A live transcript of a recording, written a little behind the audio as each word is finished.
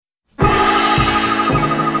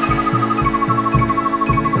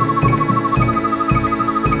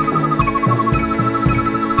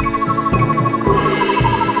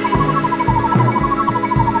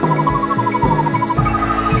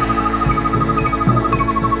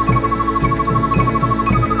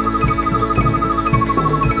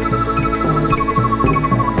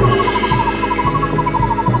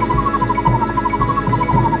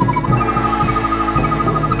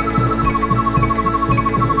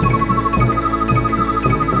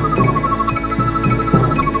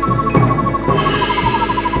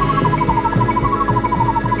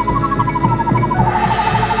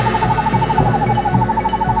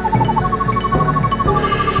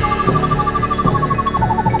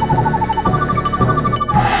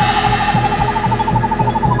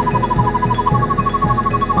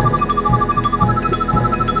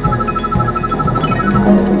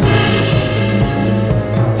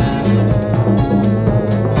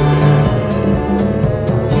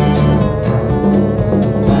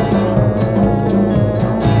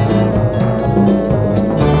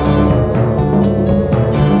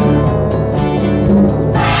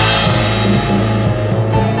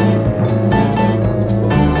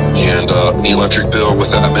The electric bill with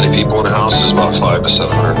that many people in a house is about $500 to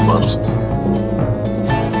 $700 a month.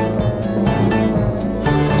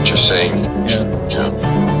 Just saying.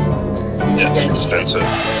 Yeah, expensive.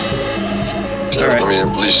 Yeah, All right. I mean,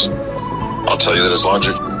 at least I'll tell you that it's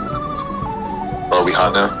logic. Are we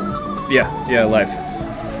hot now? Yeah, live.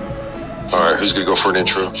 Alright, who's gonna go for an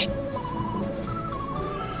intro?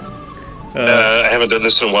 I haven't done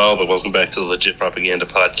this in a while, but welcome back to the Legit Propaganda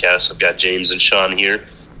Podcast. I've got James and Sean here.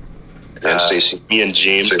 And Stacy. Me and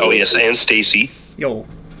James. Say Oh, hello. yes, and Stacy. Yo.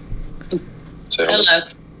 Say hello.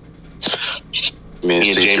 Me and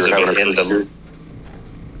Stacy James are have having been a hitting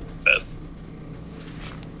the...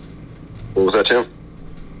 What was that, Tim? I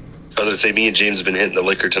was going to say, me and James have been hitting the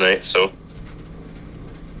liquor tonight, so...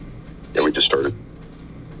 Yeah, we just started.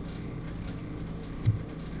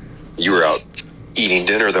 You were out eating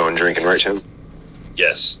dinner, though, and drinking, right, Tim?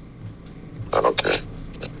 Yes. Oh, okay.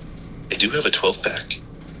 I do have a 12-pack.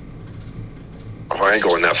 Oh, I ain't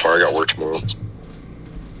going that far. I got work tomorrow.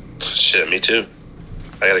 Shit, me too.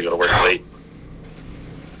 I gotta go to work late.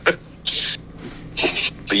 But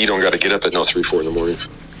you don't got to get up at 3, 4 in the morning.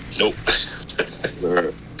 Nope. All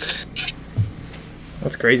right.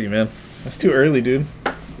 That's crazy, man. That's too early, dude.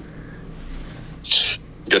 You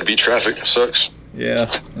got to beat traffic. It sucks.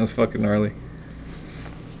 Yeah, that's fucking gnarly.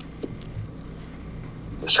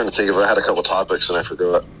 I was trying to think if I had a couple topics and I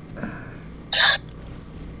forgot.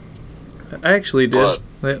 I actually did.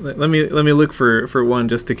 Let me look for one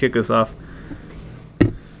just to kick us off.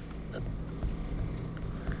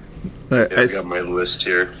 All right, Yeah, I got my list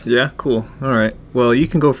here. yeah, cool. All right. Well, you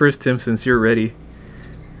can go first, Tim, since you're ready.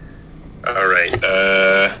 All right.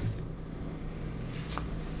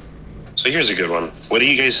 So here's a good one. What do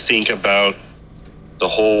you guys think about the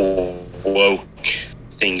whole woke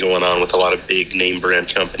thing going on with a lot of big name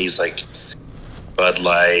brand companies like Bud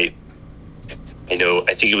Light? I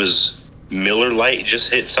think it was Miller Lite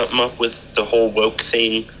just hit something up with the whole woke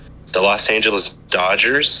thing. The Los Angeles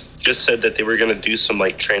Dodgers just said that they were going to do some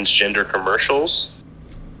like transgender commercials.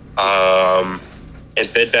 And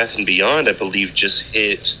Bed Bath & Beyond, I believe, just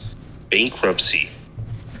hit bankruptcy.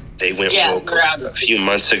 They went woke a few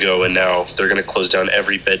months ago, and now they're going to close down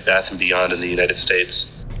every Bed Bath & Beyond in the United States.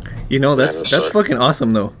 You know, that's fucking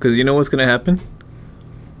awesome, though, because you know what's going to happen?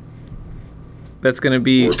 That's going to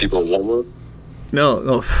be... More people in Walmart?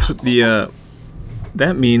 No,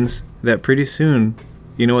 that means that pretty soon,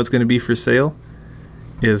 you know what's going to be for sale?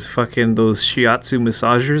 Is fucking those shiatsu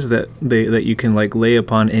massagers that you can like lay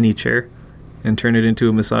upon any chair and turn it into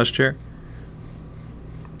a massage chair.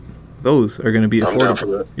 Those are going to be I'm down for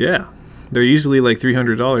affordable. that. Yeah, they're usually like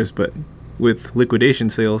 $300, but with liquidation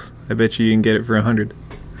sales, I bet you can get it for $100.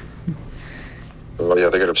 Oh, yeah,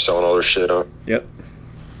 they got up selling all their shit, huh? Yep.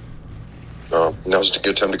 Now's a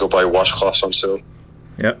good time to go buy washcloths on sale.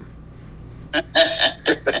 Yep.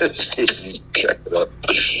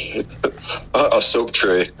 A soap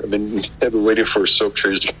tray. I've been waiting for soap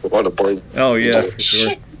trays to go on a bar. Oh yeah, for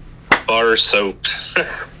sure. Bar soap.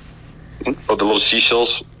 Oh, the little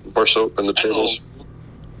seashells, bar soap, and the turtles.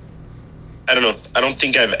 I don't know. I don't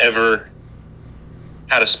think I've ever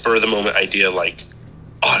had a spur of the moment idea like,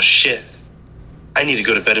 oh shit, I need to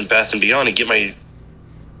go to Bed Bath & Beyond and get my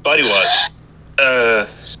body wash.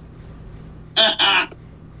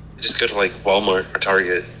 Just go to like Walmart or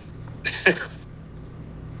Target.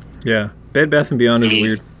 Yeah, Bed Bath & Beyond is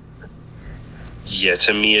weird. Yeah,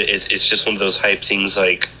 to me, it's just one of those hype things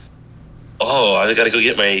like, oh, I got to go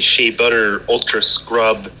get my Shea Butter Ultra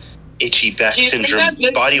Scrub Itchy Back Syndrome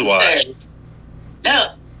body wash.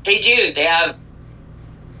 No, they do. They have...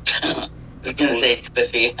 I was going to say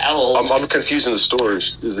spiffy. How old? I'm confusing the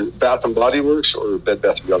stores. Is it Bath and Body Works or Bed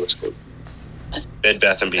Bath & Beyond that's called? Bed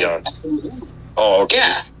Bath & Beyond. Oh, okay.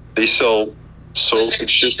 Yeah. They sell soap and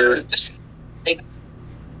shit there? They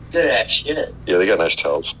good at shit. Yeah, they got nice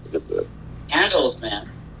towels. I get that. Candles, man.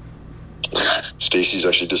 Stacy's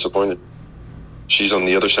actually disappointed. She's on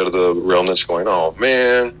the other side of the realm that's going, oh,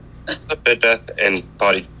 man. The Bed Bath and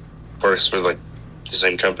Body Works were like the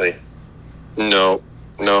same company. No,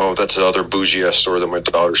 that's the other bougie-ass store that my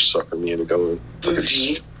daughter's sucking me into going.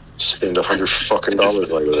 Bougie? Spend $100 fucking like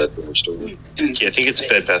that damn store. Yeah, I think it's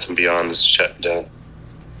Bed Bath & Beyond is shut down.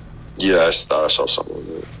 Yeah, I thought I saw something like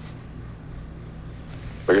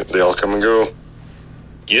that. They all come and go.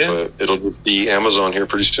 Yeah. But it'll just be Amazon here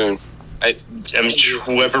pretty soon. I mean,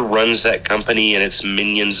 whoever runs that company and its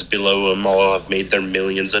minions below them all have made their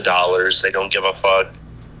millions of dollars. They don't give a fuck.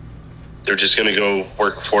 They're just going to go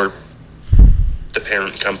work for the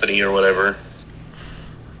parent company or whatever.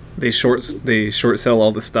 They short sell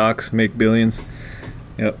all the stocks, make billions.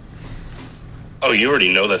 Yep. Oh, you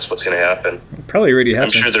already know that's what's going to happen. Probably already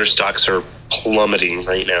happened. I'm sure their stocks are plummeting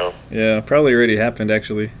right now. Yeah, probably already happened,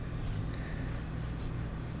 actually.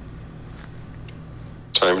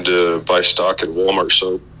 Time to buy stock in Walmart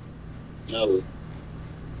soap. No.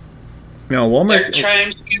 No, They're Walmart.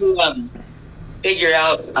 trying to figure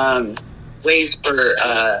out ways for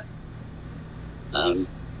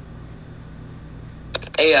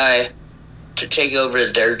AI to take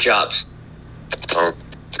over their jobs. Oh,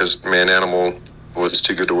 because man-animal was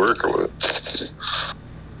too good to work, or what?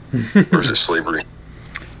 Or is it slavery?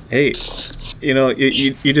 Hey,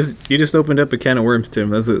 you just opened up a can of worms, Tim.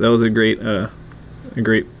 That was a great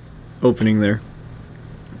opening there.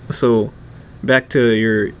 So, back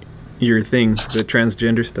to your thing, the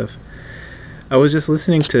transgender stuff. I was just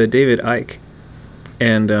listening to David Icke,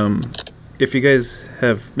 and if you guys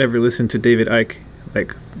have never listened to David Icke,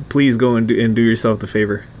 like, please go and do yourself the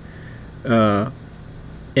favor.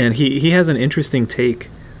 And he has an interesting take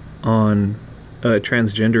on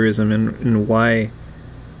transgenderism and why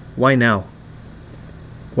now,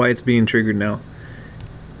 why it's being triggered now.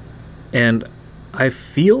 And I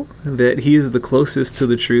feel that he is the closest to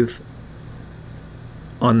the truth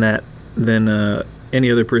on that than any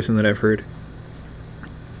other person that I've heard.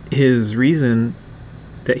 His reason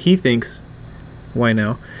that he thinks why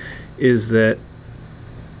now is that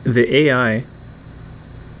the AI,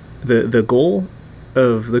 the goal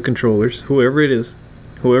of the controllers, whoever this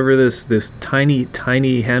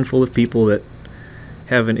tiny handful of people that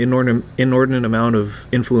have an inordinate amount of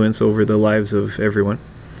influence over the lives of everyone,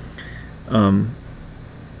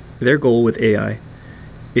 their goal with AI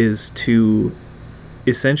is to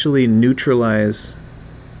essentially neutralize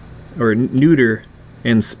or neuter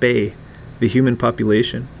and spay the human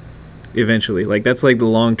population eventually. Like, that's like the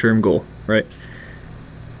long-term goal, right?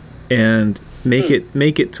 And make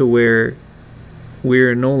it to where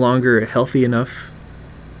we're no longer healthy enough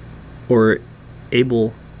or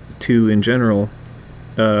able to, in general,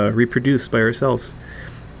 reproduce by ourselves.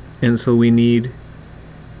 And so we need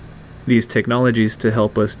these technologies to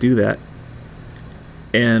help us do that.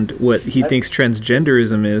 And what he thinks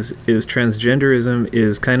transgenderism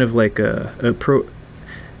is kind of like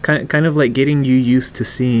kind of like getting you used to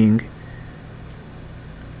seeing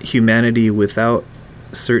humanity without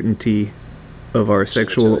certainty of our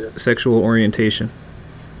sexual orientation,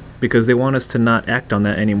 because they want us to not act on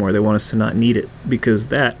that anymore. They want us to not need it, because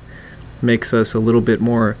that makes us a little bit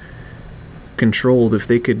more controlled. If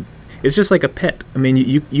they could, it's just like a pet. I mean,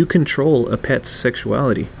 you control a pet's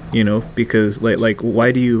sexuality, because like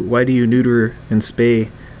why do you neuter and spay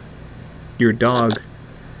your dog?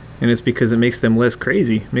 And it's because it makes them less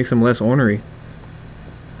crazy, makes them less ornery.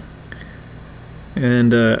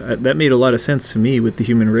 And that made a lot of sense to me with the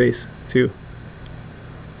human race too.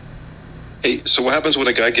 Hey, so what happens when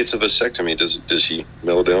a guy gets a vasectomy? Does he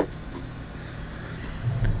mellow down?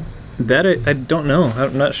 That I don't know.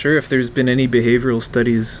 I'm not sure if there's been any behavioral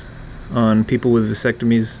studies on people with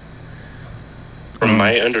vasectomies. From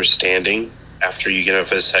my understanding, after you get a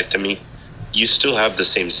vasectomy, you still have the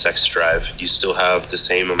same sex drive. You still have the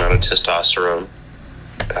same amount of testosterone.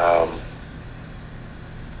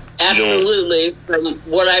 Absolutely. From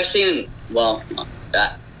what I've seen,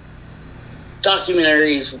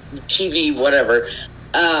 documentaries, TV, whatever.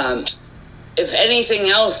 If anything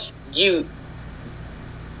else, you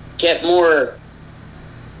get more.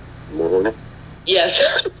 More?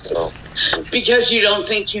 Yes. Oh. Because you don't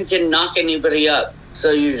think you can knock anybody up.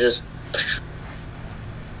 So you just.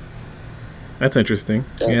 That's interesting.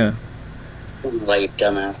 Yeah. Like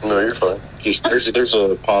dumbass. No, you're fine. There's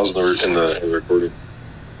a pause in the recording.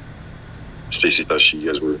 Stacy thought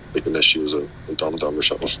you guys were thinking that she was a dum-dum or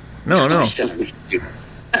something. No.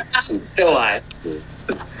 So I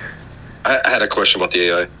had a question about the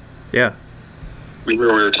AI. Yeah. We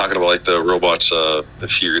were talking about like the robots.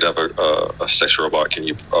 If you could have a sex robot, can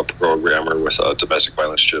you program her with a domestic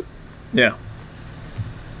violence chip? Yeah.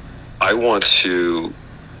 I want to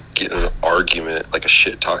get in an argument, like a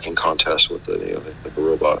shit-talking contest with an AI, like a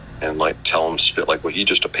robot, and like tell him spit like, well, he's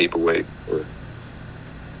just a paperweight, or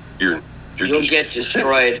you'll get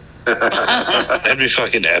destroyed. That'd be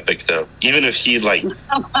fucking epic, though. Even if he like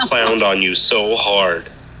clowned on you so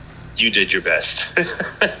hard, you did your best.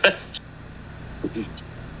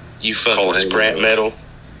 You fucking scrap metal.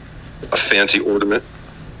 A fancy ornament.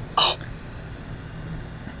 Oh.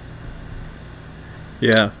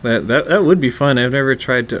 Yeah, that would be fun. I've never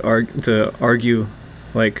tried to argue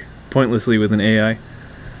like pointlessly with an AI.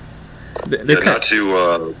 Not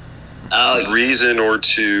to reason or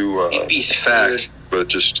to fact, but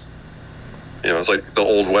just it's like the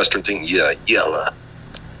old Western thing. Yeah, yella.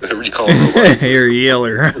 Whatever you call a robot. You're a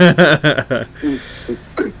yeller.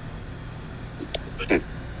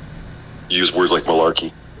 Use words like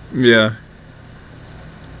malarkey. Yeah.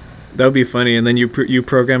 That would be funny, and then you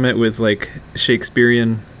program it with like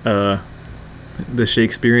Shakespearean, the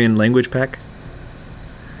Shakespearean language pack.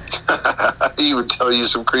 He would tell you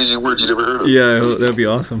some crazy words you never heard of. Yeah, that'd be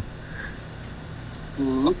awesome.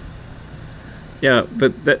 Mhm. Yeah,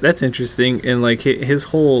 but that's interesting, and like his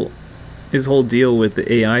whole deal with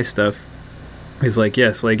the AI stuff is like,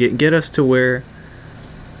 yes, like get us to where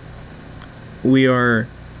we are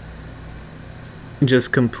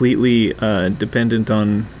just completely dependent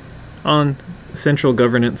on central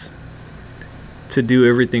governance to do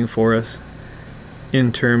everything for us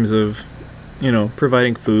in terms of, you know,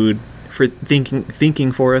 providing food, for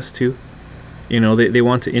thinking for us too. You know, they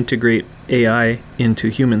want to integrate AI into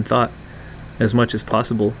human thought as much as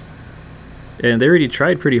possible. And they already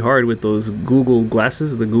tried pretty hard with those Google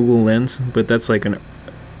glasses, the Google Lens, but that's like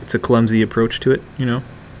it's a clumsy approach to it, you know?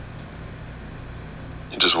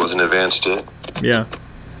 It just wasn't advanced yet. Yeah.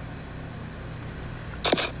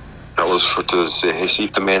 That was to say, hey, see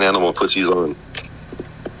if the man animal puts these on.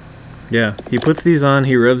 Yeah, he puts these on,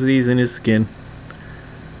 he rubs these in his skin,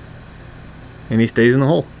 and he stays in the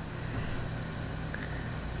hole.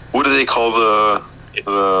 What do they call the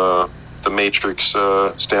Matrix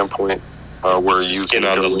standpoint? Where It's you skin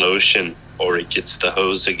can on the go in? lotion, or it gets the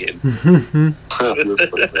hose again.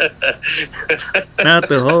 Not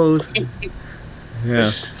the hose. Yeah.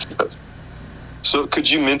 So, could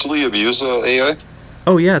you mentally abuse AI?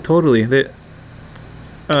 Oh yeah, totally.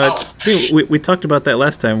 I think we talked about that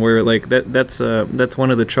last time, where like that's one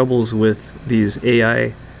of the troubles with these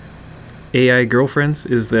AI girlfriends,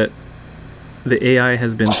 is that the AI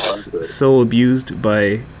has been so abused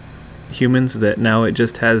by humans that now it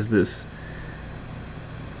just has this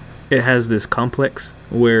complex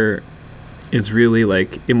where it's really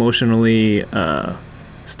like emotionally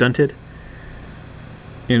stunted,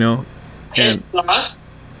 you know. And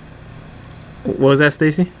what was that,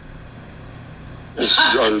 Stacy?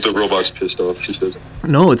 The robot's pissed off, she said.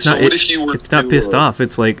 No, it's So not. what if you were It's not to, pissed off.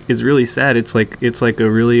 It's like, it's really sad. It's like a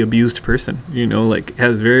really abused person. You know, like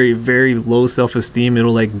has very, very low self-esteem.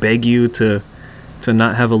 It'll like beg you to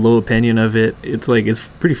not have a low opinion of it. It's like, it's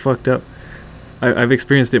pretty fucked up. I've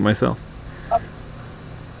experienced it myself.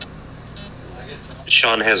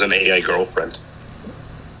 Sean has an AI girlfriend.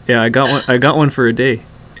 Yeah, I got one for a day,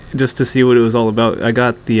 just to see what it was all about. I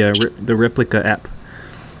got the Replica app.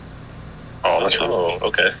 Oh,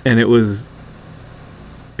 okay. And it was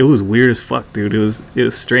weird as fuck, dude. It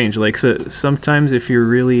was strange. Like, so sometimes if you're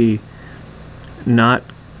really not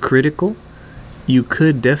critical, you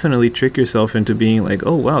could definitely trick yourself into being like,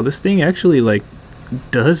 oh wow, this thing actually like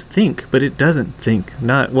does think, but it doesn't think.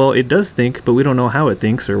 It does think, but we don't know how it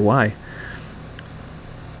thinks or why.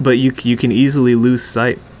 But you can easily lose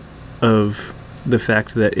sight of the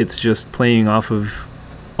fact that it's just playing off of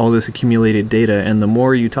all this accumulated data, and the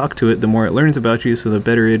more you talk to it, the more it learns about you, so the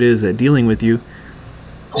better it is at dealing with you.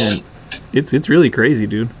 And it's really crazy,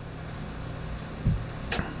 dude.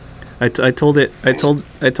 I told it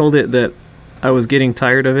that I was getting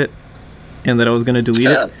tired of it and that I was going to delete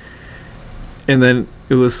it. And then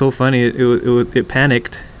it was so funny. It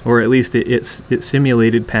panicked, or at least it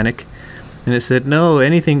simulated panic, and it said, "No,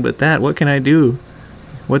 anything but that. What can I do?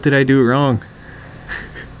 What did I do wrong?"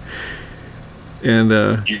 And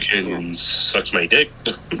You can suck my dick.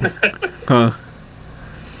 huh?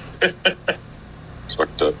 It's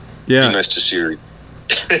fucked up. Yeah. Be nice to Siri.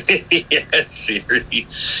 Yeah, Siri.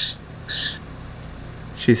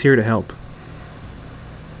 She's here to help.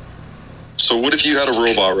 So what if you had a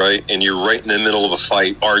robot, right, and you're right in the middle of a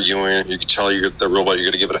fight, arguing, you can tell the robot you're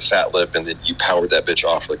going to give it a fat lip, and then you powered that bitch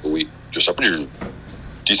off like a week. Just up. Do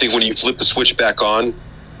you think when you flip the switch back on,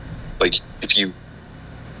 like, if you...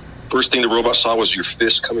 First thing the robot saw was your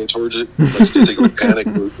fist coming towards it? Like, do you think it would panic?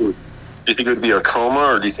 Do you think it would be a coma,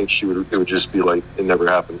 or do you think it would just be like, it never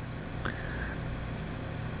happened?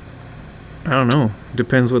 I don't know.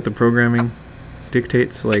 Depends what the programming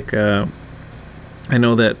dictates. Like, I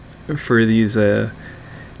know that for these,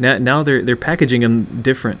 now they're packaging them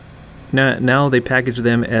different. Now they package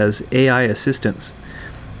them as AI assistants,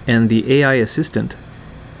 and the AI assistant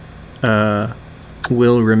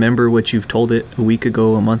will remember what you've told it a week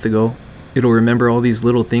ago, a month ago. It'll remember all these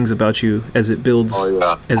little things about you as it builds.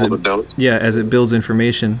 Oh yeah, as it builds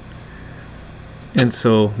information. And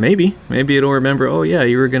so maybe it'll remember, oh yeah,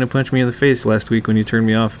 you were gonna punch me in the face last week when you turned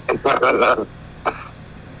me off. How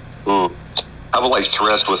about like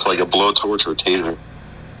threats with like a blowtorch or a taser?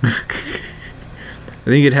 I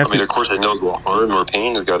think it'd have to. Of course it knows what harm or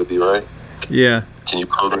pain has got to be, right? Yeah, Can you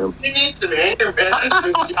program? You need some anger, man. Why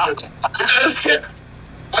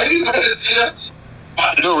do you want to do that?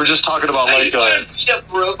 No, we're just talking about like beat up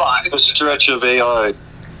robot. the stretch of AI.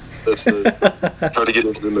 That's the try to get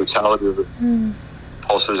into the mentality of it.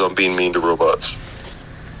 Paul says I'm being mean to robots.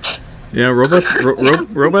 Yeah,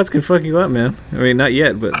 robots can fuck you up, man. I mean, not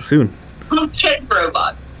yet, but soon. Check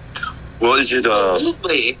robot. Well, is it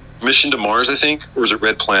Absolutely. Mission to Mars, I think, or is it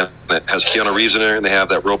Red Planet? It has Keanu Reeves in there, and they have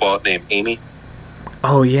that robot named Amy.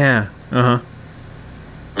 Oh yeah.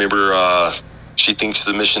 Remember, she thinks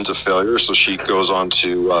the mission's a failure, so she goes on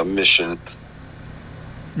to mission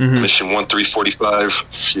 1345.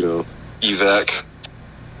 You know, evac.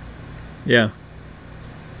 Yeah.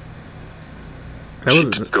 That She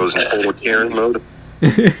was goes in total Karen mode.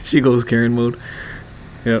 she goes Karen mode.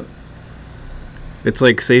 Yep. It's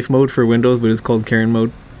like safe mode for Windows, but it's called Karen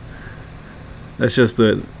mode. That's just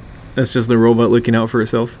the robot looking out for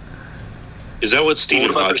herself. Is that what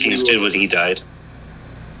Stephen Hawking did when he died?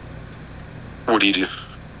 What do you do?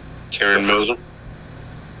 Karen mode?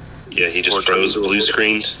 Yeah, he just froze blue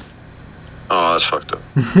screened. Oh, that's fucked up.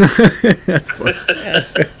 That's funny.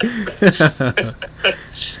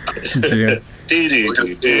 Yeah.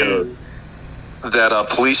 That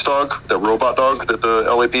police dog, that robot dog that the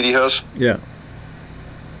LAPD has. Yeah.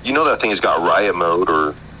 You know that thing's got riot mode,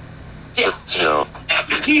 or Yeah. you know.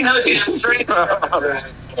 You know the straight.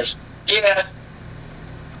 Yeah.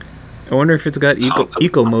 I wonder if it's got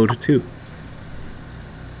eco mode too.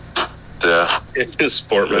 Yeah.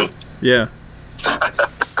 Sport mode. Yeah.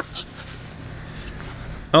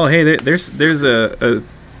 Oh, hey, there's an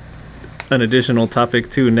additional topic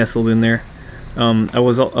too nestled in there. I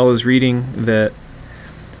was reading that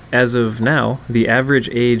as of now, the average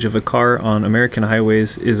age of a car on American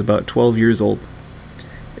highways is about 12 years old,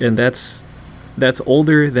 and that's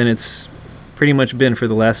older than it's pretty much been for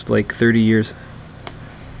the last like 30 years.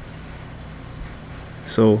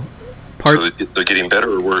 So, So they're getting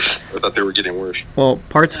better or worse? I thought they were getting worse. well,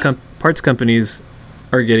 parts companies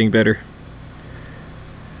are getting better.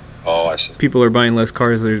 Oh, I see. People are buying less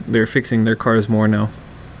cars. They're fixing their cars more now,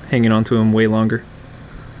 hanging on to them way longer.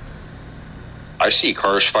 I see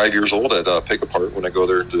cars 5 years old at Pick Apart when I go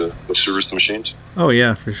there to service the machines. Oh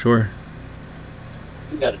yeah, for sure.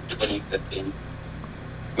 You got a 2015.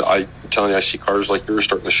 I'm telling you, I see cars like yours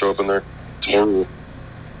starting to show up in there. It's horrible.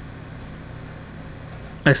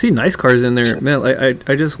 I see nice cars in there. Man,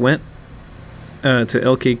 I just went to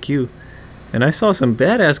LKQ, and I saw some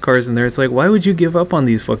badass cars in there. It's like, why would you give up on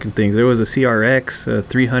these fucking things? There was a CRX, a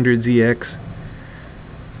 300ZX.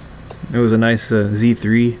 There was a nice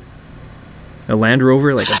Z3. A Land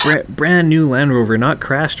Rover, like a brand new Land Rover, not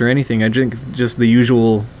crashed or anything. I think just the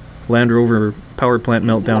usual Land Rover power plant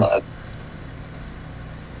meltdown.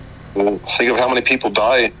 Well, think of how many people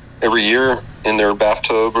die every year in their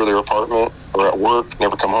bathtub or their apartment or at work,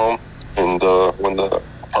 never come home. And when the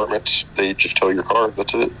apartments, they just tow your car.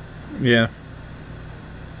 That's it. Yeah.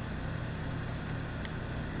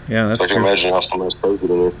 Yeah, that's So I can true. imagine how someone's crazy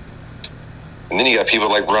in there. And then you got people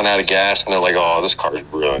like run out of gas and they're like, oh, this car's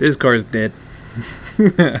ruined. This car's dead.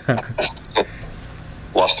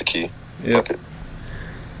 Lost the key. Yep. Fuck it.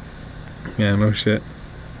 Yeah, no shit.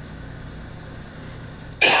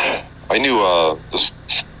 I knew this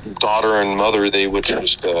daughter and mother, they would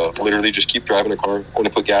just literally just keep driving a car, only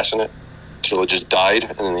put gas in it until it just died,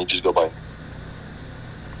 and then they just go by.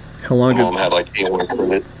 How long My mom did had like A1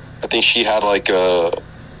 credit. I think she had like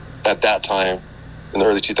at that time in the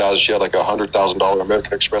early 2000s, she had like $100,000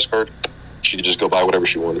 American Express card. She could just go buy whatever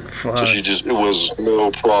she wanted. Fuck. So it was no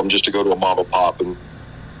problem just to go to a mom and pop and,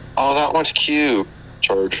 oh, that one's cute.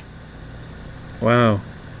 Charge. Wow.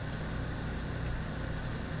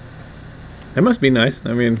 That must be nice.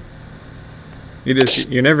 I mean,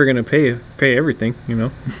 you're never gonna pay everything, you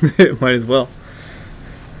know. Might as well.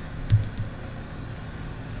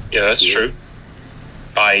 Yeah, that's true.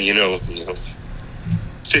 Buy,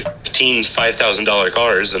 $5,000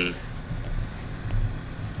 cars and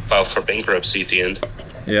file for bankruptcy at the end.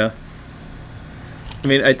 Yeah. I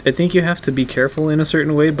mean, I think you have to be careful in a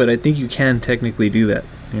certain way, but I think you can technically do that,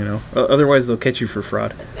 you know. Otherwise, they'll catch you for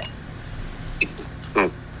fraud.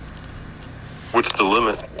 What's the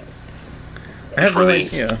limit? I have no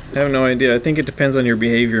idea. I have no idea. I think it depends on your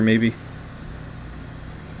behavior, maybe.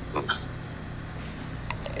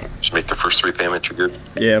 Just make the first 3 payments, you're good.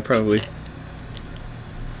 Yeah, probably.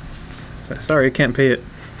 Sorry, I can't pay it.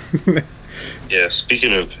 Yeah,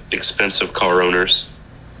 speaking of expensive car owners,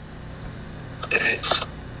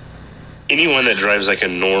 anyone that drives like a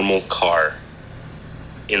normal car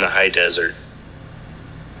in the high desert,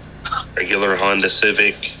 regular Honda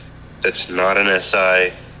Civic that's not an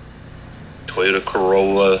SI, Toyota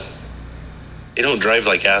Corolla. They don't drive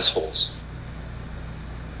like assholes.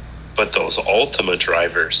 But those Altima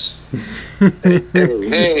drivers,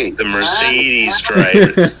 Hey, the Mercedes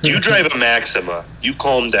driver, you drive a Maxima, you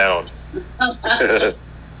calm down. Those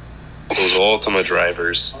Altima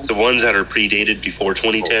drivers, the ones that are predated before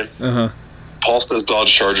 2010. Paul says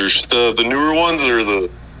Dodge Chargers. The newer ones or the...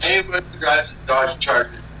 Anybody drives a Dodge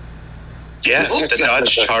Charger. Yeah, the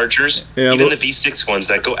Dodge Chargers, Yeah, even the V6 ones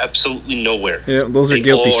that go absolutely nowhere. Yeah, those are They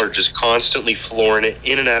guilty. all are just constantly flooring it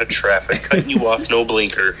in and out of traffic, cutting you off, no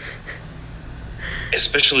blinker.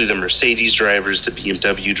 Especially the Mercedes drivers, the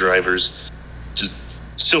BMW drivers, just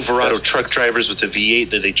Silverado truck drivers with the V8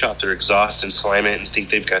 that they chop their exhaust and slam it and think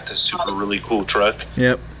they've got this super really cool truck.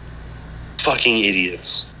 Yep. Fucking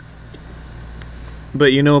idiots.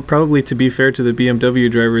 But you know, probably to be fair to the BMW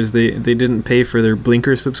drivers, they didn't pay for their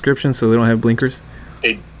blinker subscription, so they don't have blinkers.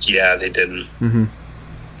 They didn't. Mm-hmm.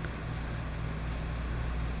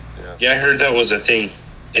 Yeah, I heard that was a thing,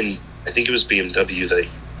 and I think it was BMW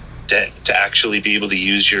that to actually be able to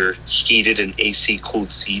use your heated and AC cooled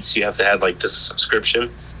seats, you have to have like this subscription.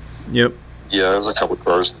 Yep. Yeah, there's a couple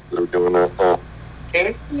cars that are doing that.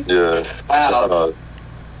 Seriously? Yeah. Wow.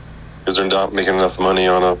 Because they're not making enough money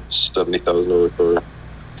on a $70,000 car.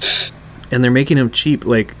 And they're making them cheap.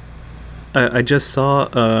 Like, I just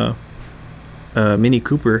saw a Mini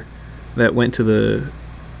Cooper that went to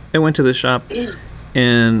the shop,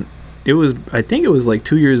 and I think it was like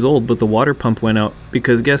 2 years old, but the water pump went out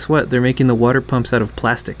because guess what? They're making the water pumps out of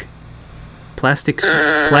plastic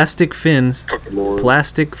fins,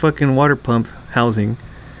 plastic fucking water pump housing,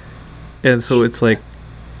 and so it's like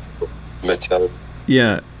Metal.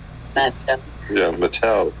 yeah. Yeah,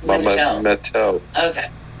 metal. Metal. Okay.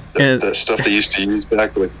 That stuff they used to use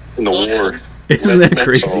back like in the war. Isn't that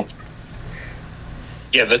crazy?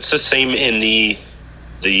 Yeah, that's the same in the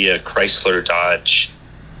Chrysler Dodge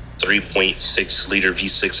 3.6 liter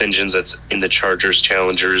V6 engines. That's in the Chargers,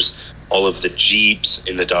 Challengers, all of the Jeeps,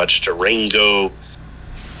 in the Dodge Durango.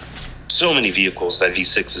 So many vehicles that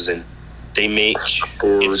V6 is in. They make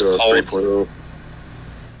it's called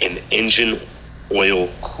an engine oil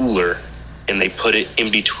cooler, and they put it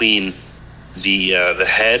in between the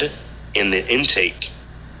head and the intake.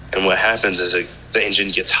 And what happens is the engine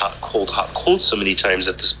gets hot, cold so many times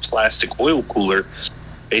that this plastic oil cooler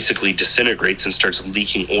basically disintegrates and starts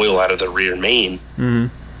leaking oil out of the rear main. Mm-hmm.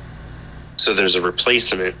 So there's a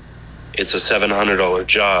replacement. It's a $700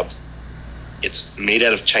 job. It's made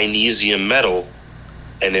out of Chinesium metal,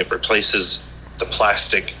 and it replaces the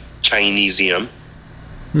plastic Chinesium.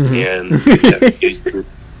 Mm-hmm. And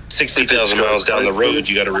 60,000 miles down the road,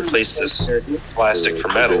 you got to replace this plastic for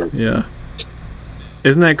metal. Yeah.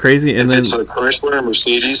 Isn't that crazy? And if then it's a Chrysler or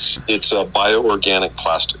Mercedes, it's a bio-organic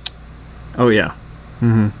plastic. oh yeah.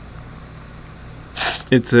 Mm-hmm.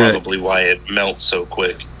 It's Probably why it melts so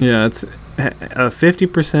quick. yeah, it's a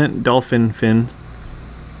 50% dolphin fin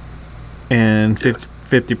and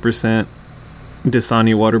 50%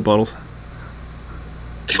 Dasani water bottles.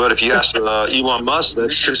 But if you ask Elon Musk,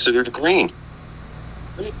 that's considered green.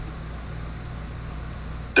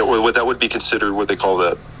 That would be considered what they call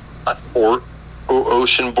that, or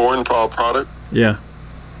ocean-borne product. Yeah.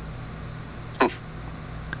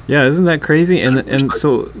 Yeah, isn't that crazy? And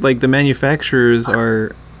so like the manufacturers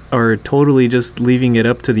are totally just leaving it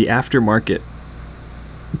up to the aftermarket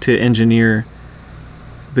to engineer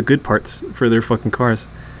the good parts for their fucking cars.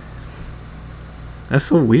 That's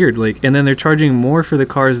so weird. Like, and then they're charging more for the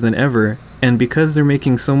cars than ever, and because they're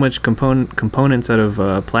making so much components out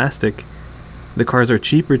of plastic, the cars are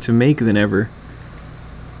cheaper to make than ever.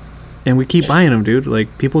 And we keep buying them, dude.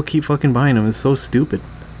 Like, people keep fucking buying them. It's so stupid.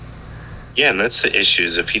 Yeah, and that's the issue.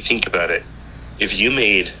 Is if you think about it, if you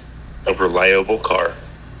made a reliable car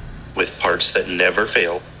with parts that never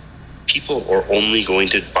fail, people are only going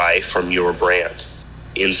to buy from your brand.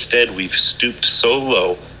 Instead, we've stooped so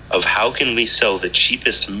low of how can we sell the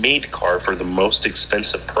cheapest made car for the most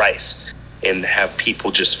expensive price and have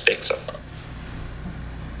people just fix them.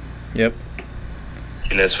 Yep.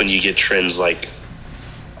 And that's when you get trends like,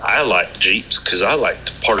 I like Jeeps because I like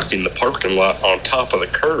to park in the parking lot on top of the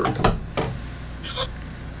curb.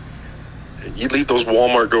 You leave those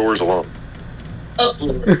Walmart goers alone.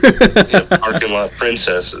 Yeah, parking lot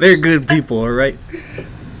princesses. They're good people, all right?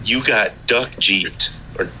 You got duck jeeped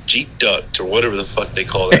or Jeep ducked or whatever the fuck they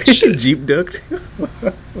call that shit. Jeep ducked?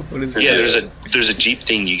 What is Yeah, that? there's a Jeep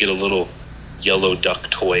thing. You get a little yellow duck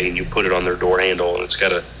toy and you put it on their door handle, and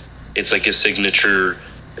it's like a signature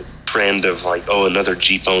trend of like, oh, another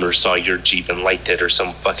Jeep owner saw your Jeep and liked it, or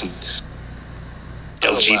some fucking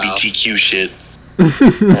LGBTQ shit.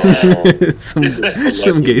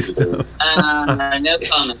 some gay stuff. No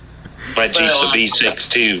comment. My Jeep's a V6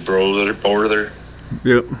 too, brother.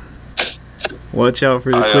 Yep. Watch out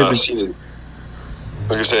for the clipping.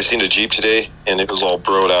 Like I said, I seen a Jeep today, and it was all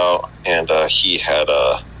broed out, and he had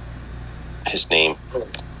his name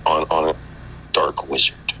on it, Dark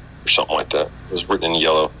Wizard or something like that. It was written in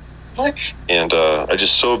yellow. What? And I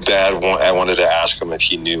just so bad I wanted to ask him if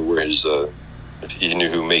he knew where his if he knew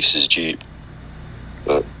who makes his Jeep.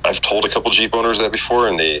 But I've told a couple Jeep owners that before,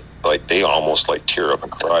 and they almost like tear up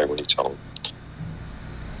and cry when you tell them.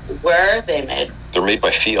 Where are they made? They're made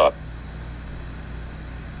by Fiat.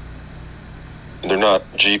 They're not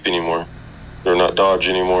Jeep anymore. They're not Dodge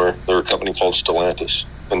anymore. They're a company called Stellantis,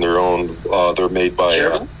 and they're owned. They're made by.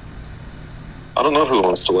 I don't know who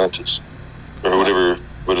owns Stellantis or whatever,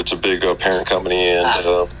 but it's a big parent company. And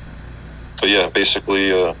but yeah, basically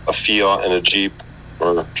a Fiat and a Jeep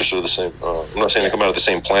are just the same. I'm not saying they come out of the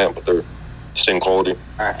same plant, but they're the same quality.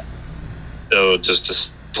 All right. So does the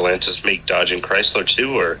Stellantis make Dodge and Chrysler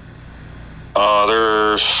too, or?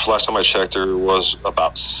 There. Last time I checked, there was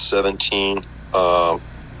about 17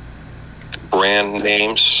 brand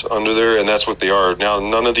names under there, and that's what they are now.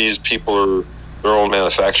 None of these people are their own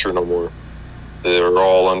manufacturer no more. They're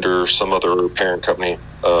all under some other parent company.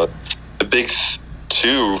 The big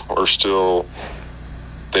two are still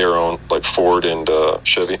their own, like Ford and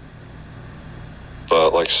Chevy.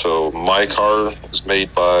 But like, so my car is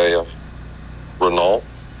made by Renault.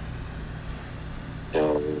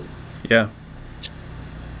 Yeah.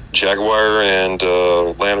 Jaguar and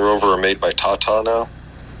Land Rover are made by Tata now.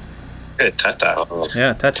 Hey, Tata.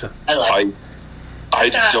 Yeah, Tata. I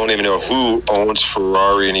don't even know who owns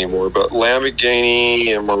Ferrari anymore, but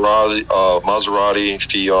Lamborghini and Maserati,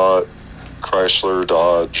 Fiat, Chrysler,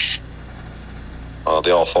 Dodge,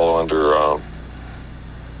 they all fall under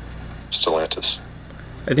Stellantis.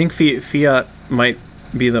 I think Fiat might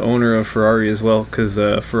be the owner of Ferrari as well, because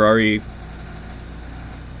Ferrari,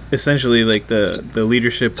 essentially, like the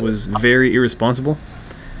leadership was very irresponsible,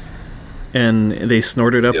 and they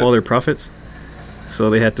snorted up all their profits, so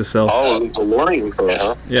they had to sell. Oh, it was a learning curve,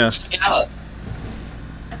 huh? Yeah. Yeah.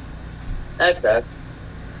 That's that.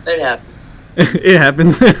 It happened. It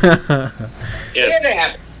happens.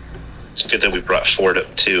 Yeah, it's good that we brought Ford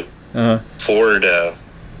up too. Ford,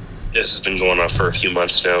 this has been going on for a few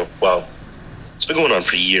months now. Well, it's been going on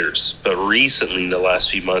for years, but recently, in the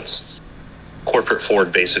last few months, corporate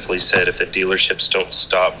Ford basically said if the dealerships don't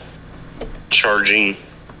stop charging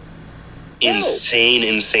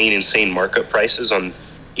insane markup prices on,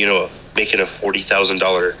 making a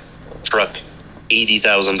 $40,000 truck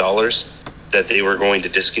 $80,000, that they were going to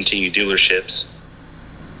discontinue dealerships.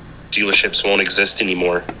 Dealerships won't exist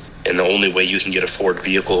anymore, and the only way you can get a Ford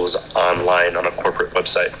vehicle is online on a corporate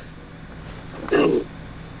website.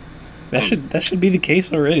 That should be the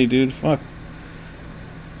case already, dude. Fuck.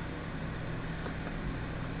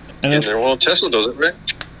 Well, Tesla does it, right?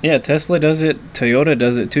 Yeah, Tesla does it. Toyota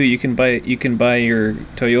does it too. You can buy your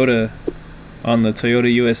Toyota on the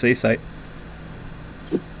Toyota USA site.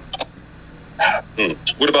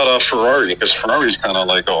 What about Ferrari? Because Ferrari's kind of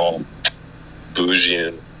like all bougie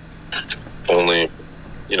and only,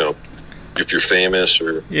 if you're famous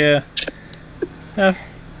or... Yeah.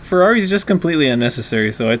 Ferrari's just completely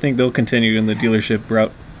unnecessary, so I think they'll continue in the dealership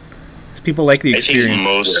route. Because people like the experience.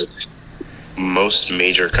 I think most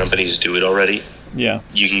major companies do it already. Yeah.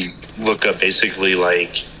 You can look up basically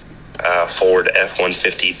like Ford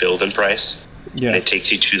F-150 build and price. Yeah. And it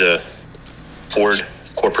takes you to the Ford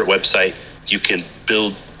corporate website. You can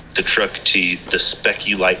build the truck to the spec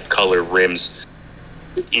you like, color, rims,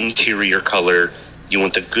 interior color. You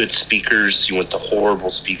want the good speakers, you want the horrible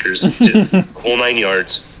speakers, the whole 9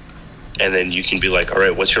 yards. And then you can be like, all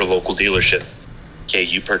right, what's your local dealership? Okay,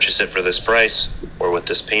 you purchase it for this price or with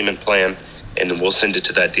this payment plan, and then we'll send it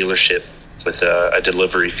to that dealership with a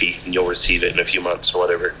delivery fee, and you'll receive it in a few months or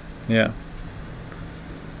whatever. Yeah.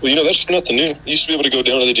 Well, that's nothing new. You used to be able to go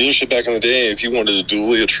down to the dealership back in the day. If you wanted to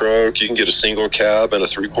dually a truck, you can get a single cab and a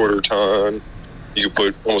 3/4 ton. You can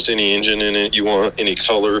put almost any engine in it you want, any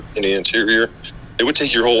color, any interior. It would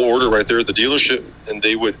take your whole order right there at the dealership, and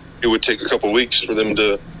it would take a couple weeks for them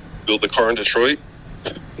to build the car in Detroit,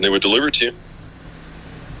 and they would deliver it to you.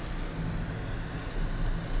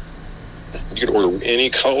 You could order any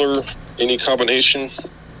color, any combination.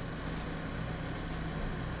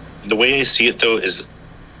 The way I see it, though, is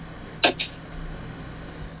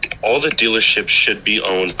all the dealerships should be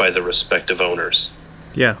owned by the respective owners.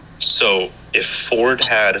 Yeah. So if Ford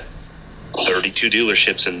had 32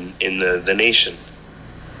 dealerships in the nation,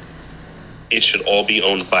 it should all be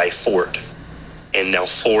owned by Ford. And now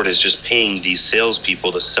Ford is just paying these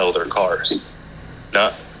salespeople to sell their cars.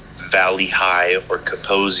 Not Valley High or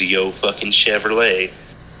Capozio fucking Chevrolet.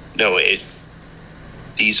 No,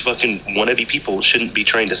 these fucking wannabe people shouldn't be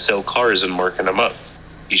trying to sell cars and marking them up.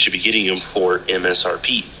 You should be getting them for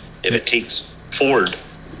MSRP. If it takes Ford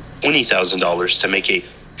 $20,000 to make a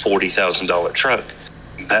 $40,000 truck,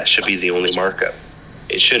 that should be the only markup.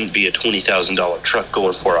 It shouldn't be a $20,000 truck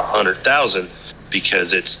going for $100,000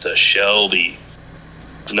 because it's the Shelby.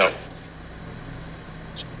 No.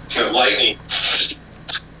 Lightning.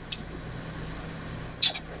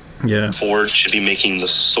 Yeah. Ford should be making the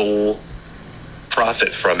sole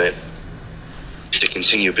profit from it to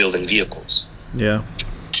continue building vehicles. Yeah.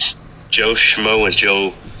 Joe Schmo and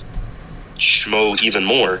Joe Schmo even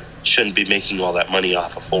more shouldn't be making all that money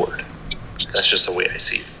off of Ford. That's just the way I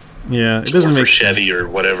see it. Yeah, it doesn't Or for make Chevy or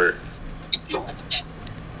whatever.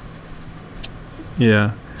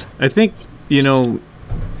 Yeah. I think,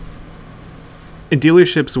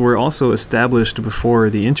 dealerships were also established before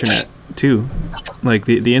the internet too. Like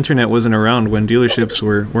the internet wasn't around when dealerships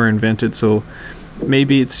were invented, so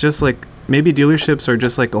maybe it's just like dealerships are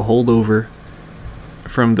just like a holdover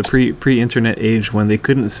from the pre-internet age when they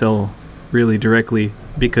couldn't sell really directly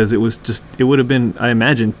because it would have been, I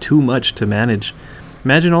imagine, too much to manage.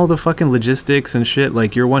 Imagine all the fucking logistics and shit.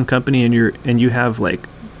 Like you're one company and you have like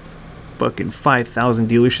fucking 5,000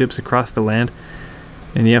 dealerships across the land,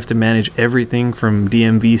 and you have to manage everything from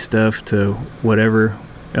DMV stuff to whatever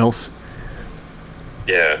else.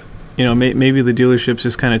 Yeah. Maybe the dealerships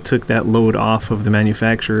just kind of took that load off of the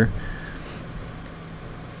manufacturer.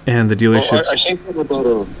 And the dealerships... Well, I think about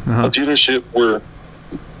a dealership where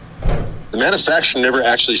the manufacturer never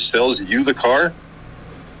actually sells you the car,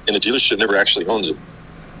 and the dealership never actually owns it.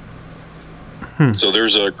 So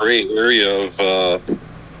there's a gray area of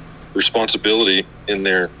responsibility in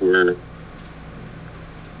there where,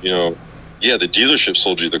 the dealership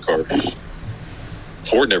sold you the car.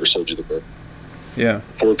 Ford never sold you the car. Yeah.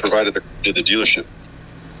 Ford provided to the dealership.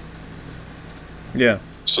 Yeah.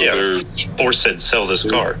 So yeah. Ford said, sell this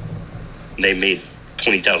car. And they made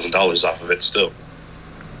 $20,000 off of it still.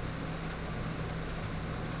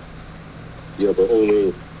 Yeah, but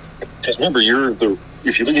only... Because remember,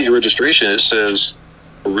 if you look at your registration, it says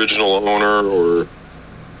original owner, or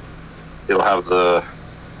it'll have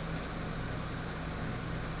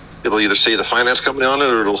it'll either say the finance company on it,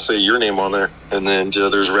 or it'll say your name on there. And then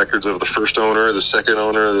there's records of the first owner, the second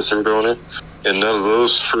owner, the third owner. And none of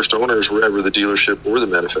those first owners were ever the dealership or the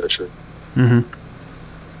manufacturer. Mm-hmm.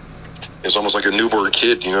 It's almost like a newborn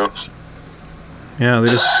kid, Yeah,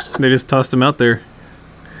 they just tossed him out there.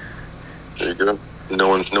 There you go. No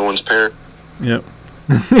one's parent. Yep.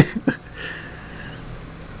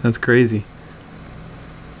 That's crazy.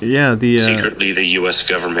 Yeah, secretly the U.S.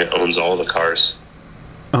 government owns all the cars.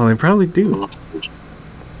 Oh, they probably do.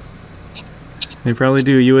 They probably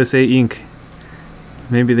do. USA Inc.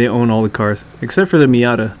 Maybe they own all the cars, except for the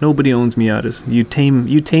Miata. Nobody owns Miatas. You tame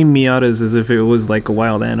Miatas as if it was like a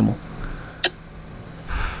wild animal.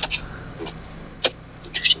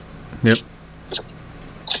 Yep.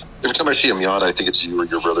 Every time I see a Miata, I think it's you or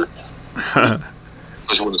your brother.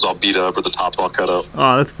 Especially when it's all beat up or the top's all cut up.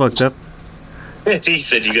 Oh, that's fucked up. He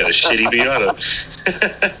said you got a shitty Miata.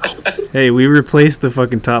 Hey, we replaced the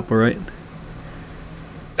fucking top, all right?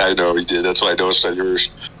 I know he did. That's why I noticed on yours.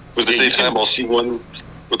 But at the same time, I'll see one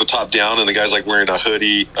with the top down, and the guy's like wearing a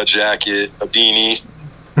hoodie, a jacket, a beanie.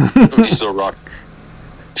 He's still rocking.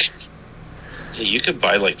 Yeah, you could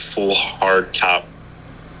buy like full hard top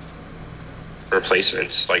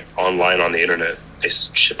replacements like online on the internet. They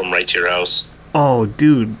ship them right to your house. Oh,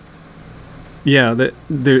 dude. Yeah,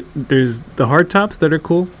 there's the hard tops that are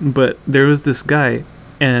cool, but there was this guy,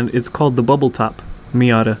 and it's called the Bubble Top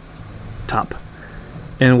Miata top.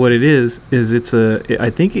 And what it is it's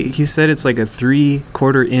I think he said it's like a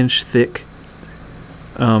 3/4 inch thick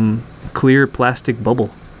clear plastic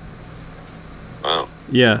bubble. Wow.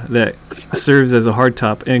 Yeah, that serves as a hard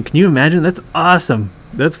top. And can you imagine? That's awesome.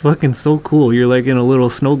 That's fucking so cool. You're like in a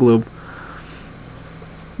little snow globe,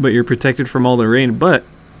 but you're protected from all the rain. But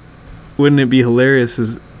wouldn't it be hilarious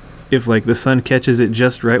if like the sun catches it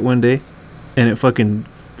just right one day and it fucking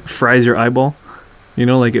fries your eyeball?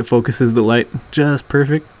 Like it focuses the light just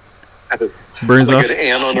perfect. Burns like off an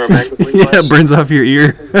ant under a magnifying yeah, glass. burns off your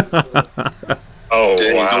ear. Oh,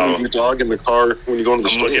 Dang, wow. you your dog in the car when you go into the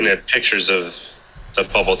I'm store. looking at pictures of the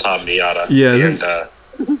bubble top Miata. Yeah,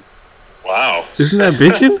 And, wow. Isn't that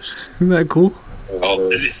bitchin'? Isn't that cool? Oh,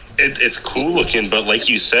 It's cool looking, but like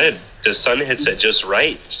you said, the sun hits it just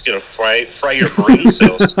right. It's going to fry your brain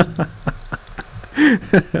cells.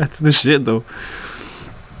 That's the shit, though.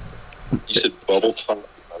 You said bubble top.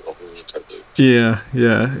 I don't know what type of- Yeah,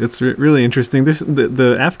 it's really interesting. There's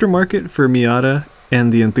the aftermarket for Miata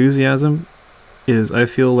and the enthusiasm is, I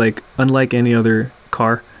feel like, unlike any other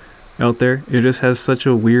car out there. It just has such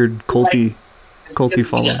a weird culty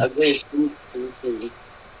following.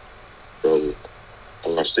 Bro,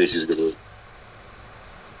 oh, Stacy's gonna.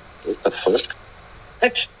 What the fuck?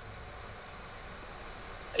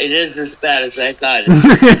 It is as bad as I thought.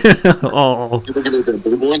 Oh, You looking at that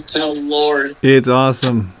big one? Oh Lord! it's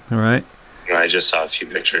awesome. All right. I just saw a few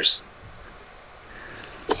pictures.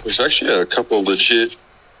 There's actually a couple legit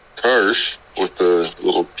cars with the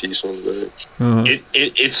little piece on the back. Uh-huh.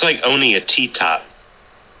 It's like owning a T-top,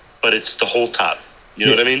 but it's the whole top. You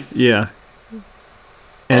know what I mean? Yeah.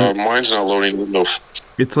 And Mine's not loading with no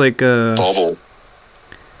it's like a. bubble.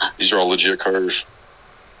 These are all legit cars.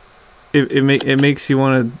 It makes you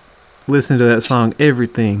want to listen to that song,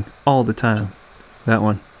 Everything, all the time. That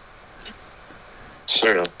one.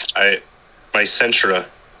 I don't know. My Sentra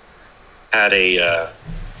had a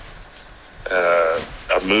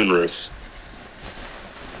moonroof,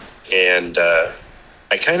 and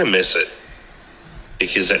I kind of miss it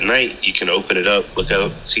because at night you can open it up, look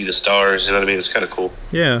out, see the stars. You know what I mean? It's kind of cool.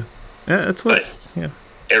 Yeah. That's what. But Yeah.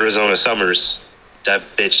 Arizona summers, that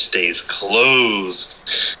bitch stays closed.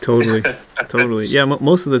 Totally. Totally. Yeah.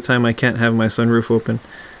 Most of the time I can't have my sunroof open,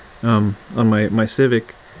 on my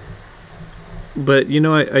Civic. But you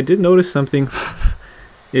know, I did notice something.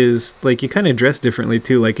 Is like you kind of dress differently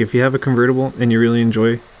too. Like if you have a convertible and you really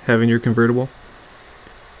enjoy having your convertible,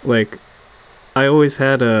 like I always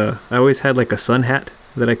had like a sun hat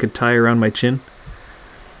that I could tie around my chin,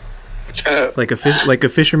 like a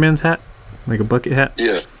fisherman's hat, like a bucket hat.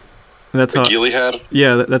 Yeah. And that's how. Ghillie hat.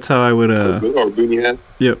 Yeah, that's how I would. Or beanie hat.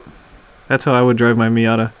 Yep. That's how I would drive my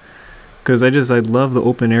Miata, because I love the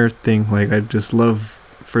open air thing. Like I just love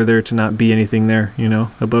for there to not be anything there, you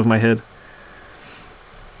know, above my head.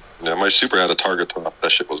 Yeah, my Supra had a target top.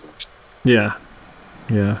 That shit was nice. Yeah,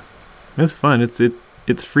 it's fun.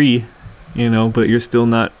 It's free, you know, but you're still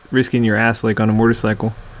not risking your ass like on a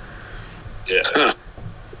motorcycle. Yeah.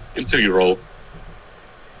 Until you roll.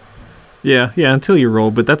 Yeah, until you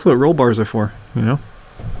roll. But that's what roll bars are for, you know.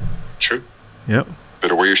 True. Yep.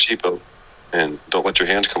 Better wear your seatbelt and don't let your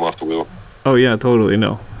hands come off the wheel. Oh yeah, totally.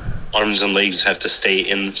 No. Arms and legs have to stay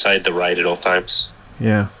inside the ride at all times.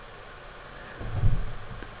 Yeah.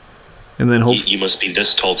 And then You must be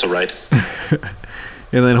this tall to ride.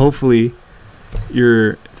 and then hopefully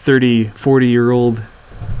your 30, 40-year-old.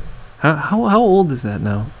 How old is that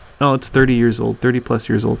now? Oh, it's 30 years old, 30 plus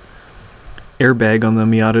years old. Airbag on the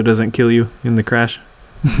Miata doesn't kill you in the crash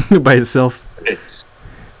by itself.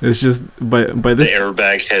 It's just by this. The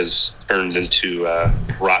airbag has turned into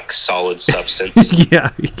rock solid substance.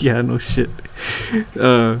 yeah, no shit.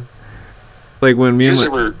 Like when me You and guys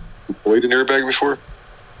ever deployed an airbag before?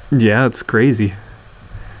 yeah, it's crazy.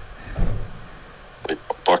 Like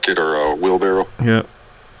a bucket or a wheelbarrow? Yeah,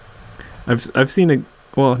 I've seen a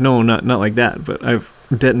well, no, not like that, but I've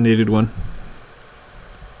detonated one.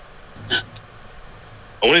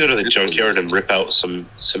 I want to go to the junkyard and rip out some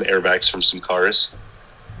airbags from some cars,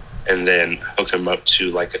 and then hook them up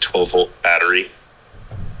to like a 12-volt battery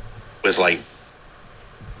with like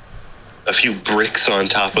a few bricks on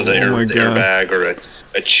top of the airbag, or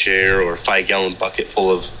a chair, or a 5-gallon bucket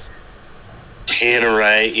full of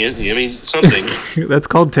tannerite. I mean, something. That's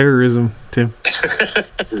called terrorism, Tim.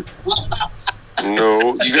 No,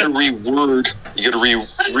 you gotta reword. You gotta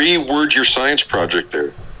reword your science project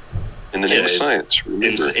there. In the name of science.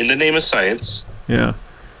 In the name of science. Yeah.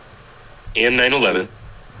 And 9/11.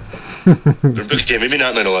 Okay, maybe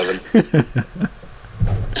not 9/11.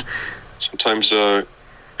 Sometimes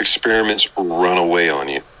experiments run away on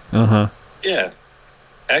you. Uh-huh. Yeah.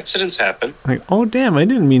 Accidents happen. Like, oh damn, I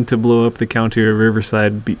didn't mean to blow up the County of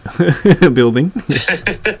Riverside building.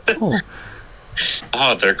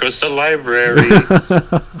 Oh, there goes the library.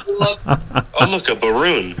 Oh, look, a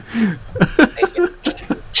Baroon.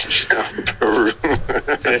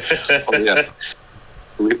 Oh, yeah.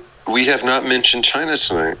 We have not mentioned China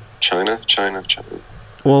tonight. China.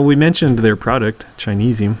 Well, we mentioned their product,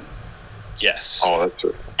 Chinesium. Yes. Oh, that's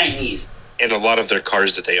it. Chinese. And a lot of their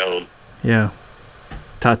cars that they own. Yeah.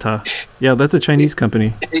 Tata. Yeah, that's a Chinese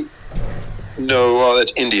company. No,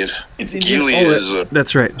 that's Indian. It's Geely is.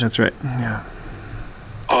 That's right. Yeah.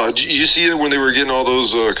 Did you see it when they were getting all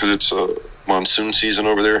those? Because it's monsoon season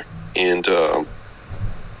over there, and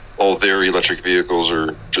all their electric vehicles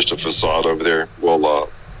are just a facade over there. Well,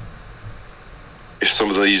 if some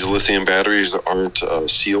of these lithium batteries aren't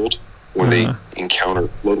sealed, when they encounter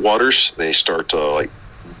flood waters, they start like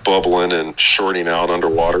bubbling and shorting out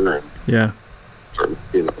underwater, and Yeah. Or,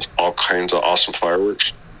 all kinds of awesome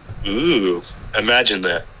fireworks. Ooh, imagine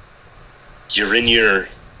that. You're in your...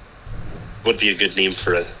 Would be a good name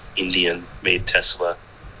for an Indian-made Tesla.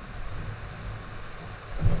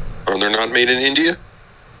 Are they not made in India?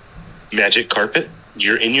 Magic carpet?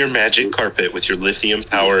 You're in your magic carpet with your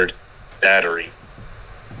lithium-powered battery.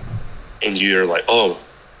 And you're like, oh,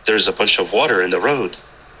 there's a bunch of water in the road.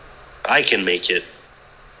 I can make it.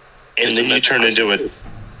 And then you turn into a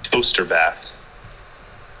toaster bath.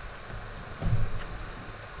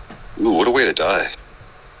 Ooh, what a way to die.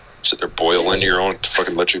 Sit there boiling your own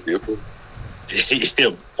fucking electric vehicle.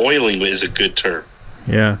 Yeah, boiling is a good term.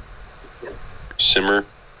 Yeah. Simmer.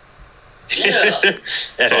 Yeah.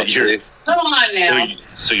 Come on now.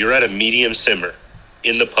 So you're at a medium simmer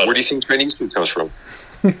in the puddle. Where do you think Chinese food comes from?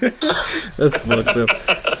 That's fucked up.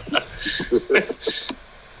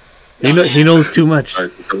 He knows too much. All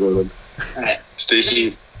right.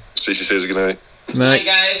 Stacy says goodnight. Night,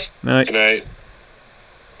 guys. Night. Good night.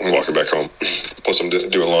 I'm walking back home. Plus, I'm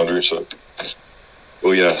doing laundry, so.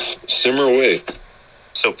 Oh, yeah. Simmer away.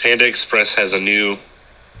 So Panda Express has a new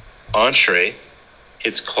entree.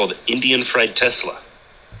 It's called Indian Fried Tesla.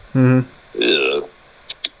 Mm-hmm. Yeah.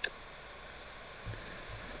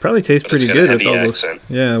 Probably tastes But it's pretty got a good with heavy all those. accent.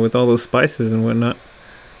 Yeah, with all those spices and whatnot.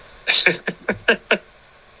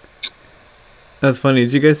 That's funny.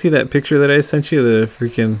 Did you guys see that picture that I sent you? The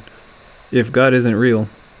freaking, if God isn't real,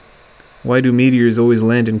 why do meteors always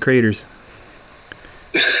land in craters?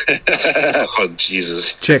 Oh,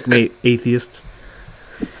 Jesus. Checkmate, atheists.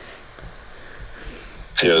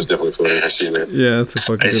 Yeah, it's definitely funny. I see that. Yeah, that's a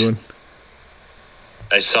fucking good one.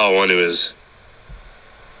 I saw one who was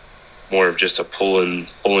more of just a pulling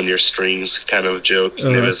your strings kind of joke.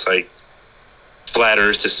 And it was like, flat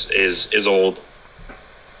Earth is old.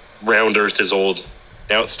 Round Earth is old.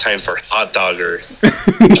 Now it's time for hot dog Earth.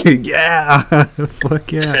 Yeah.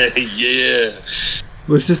 Fuck yeah. Yeah.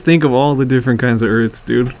 Let's just think of all the different kinds of Earths,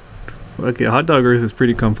 dude. Okay, hot dog Earth is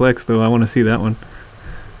pretty complex, though. I want to see that one.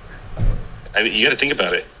 I mean, you got to think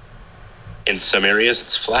about it. In some areas,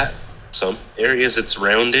 it's flat. Some areas, it's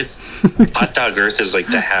rounded. Hot dog Earth is like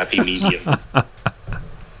the happy medium.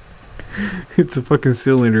 It's a fucking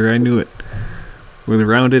cylinder. I knew it. With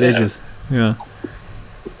rounded edges. Yeah.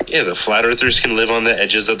 Yeah, the flat earthers can live on the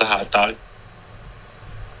edges of the hot dog.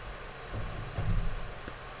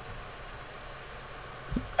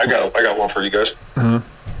 I got one for you guys. Uh-huh.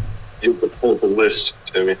 You can pull up a list,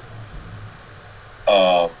 Timmy.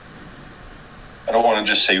 I don't want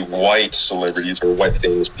to just say white celebrities or white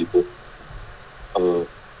famous people.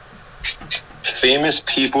 Famous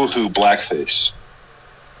people who blackface.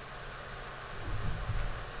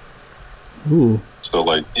 Ooh. So,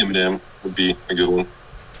 like, Eminem would be a good one.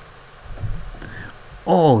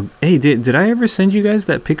 Oh, hey, did I ever send you guys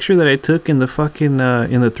that picture that I took in the fucking,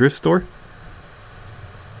 in the thrift store?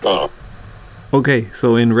 Oh. Okay,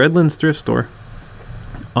 so in Redlands thrift store,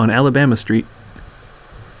 on Alabama Street,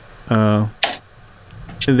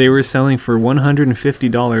 they were selling for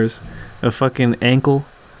 $150 a fucking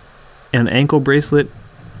an ankle bracelet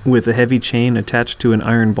with a heavy chain attached to an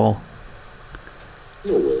iron ball.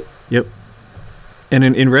 No way. Yep. And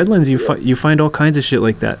in Redlands, you find all kinds of shit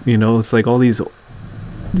like that. You know, it's like all these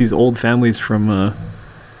old families from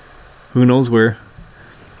who knows where.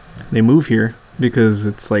 They move here because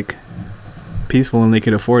it's like peaceful and they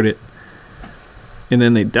can afford it. And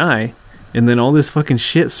then they die, and then all this fucking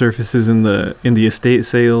shit surfaces in the estate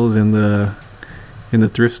sales, in the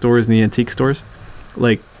thrift stores and the antique stores.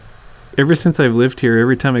 Like, ever since I've lived here,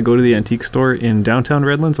 every time I go to the antique store in downtown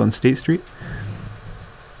Redlands on State Street,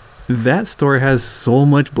 that store has so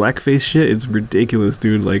much blackface shit. It's ridiculous,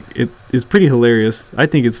 dude. Like, it's pretty hilarious. I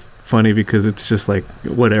think it's funny because it's just like,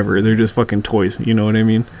 whatever. They're just fucking toys. You know what I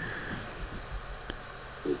mean?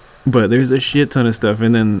 But there's a shit ton of stuff.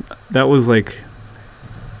 And then that was like...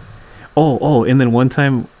 Oh, and then one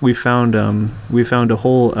time we found a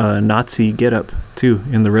whole Nazi getup too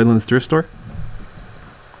in the Redlands thrift store.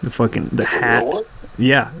 The hat. What?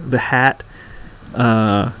 Yeah, the hat.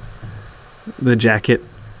 The jacket.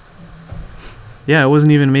 Yeah, it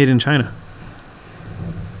wasn't even made in China.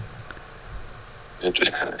 Did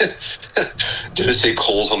it say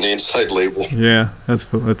Kohl's on the inside label? Yeah, that's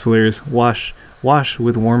hilarious. Wash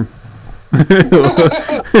with warm.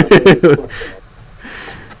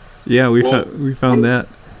 Yeah, we found that.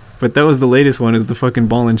 But that was the latest one, is the fucking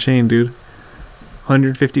ball and chain, dude.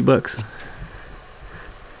 $150.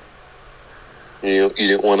 You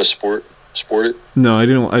didn't want to sport it? No, I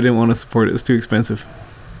didn't want to support it. It's too expensive.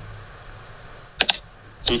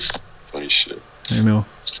 Funny shit. I know.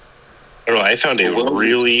 I don't know. I found a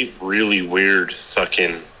really, really weird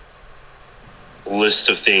fucking list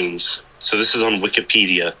of things. So this is on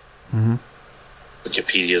Wikipedia. Mm-hmm.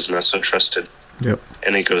 Wikipedia is not so trusted. Yep.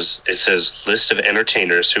 And it says list of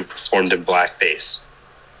entertainers who performed in blackface.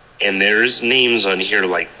 And there's names on here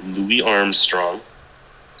like Louis Armstrong,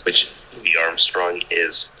 which Louis Armstrong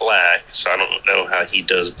is black, so I don't know how he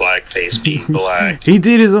does blackface being black. He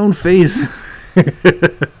did his own face. And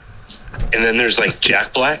then there's like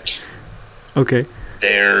Jack Black. Okay.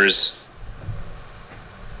 There's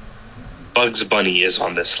Bugs Bunny is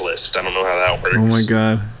on this list. I don't know how that works. Oh my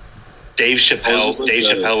god. Dave Chappelle. Dave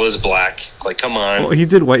Chappelle is black. Like, come on. Oh, he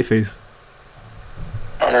did whiteface.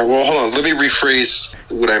 All right, well, hold on. Let me rephrase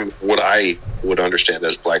what I would understand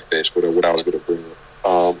as blackface, what I was going to bring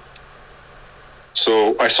up.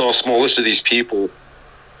 So I saw a small list of these people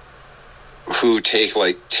who take,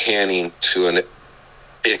 like, tanning to an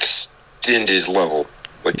extended level.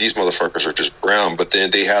 Like, these motherfuckers are just brown, but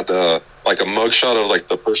then they had a mugshot of, like,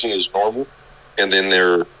 the person is normal, and then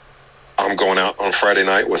I'm going out on Friday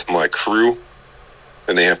night with my crew,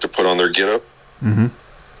 and they have to put on their get-up. Mm-hmm.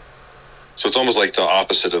 So it's almost like the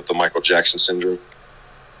opposite of the Michael Jackson syndrome.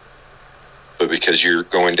 But because you're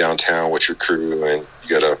going downtown with your crew and you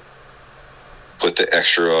got to put the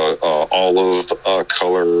extra olive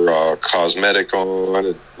color cosmetic on,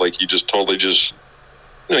 and like you just totally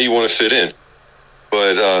you want to fit in.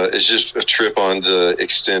 But it's just a trip on the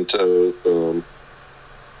extent of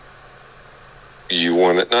you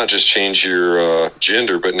want to not just change your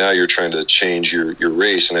gender, but now you're trying to change your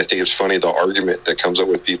race. And I think it's funny, the argument that comes up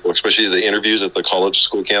with people, especially the interviews at the college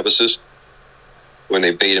school campuses, when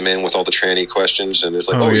they bait them in with all the tranny questions. And it's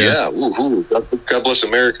like, woohoo, God bless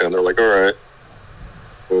America. And they're like, all right,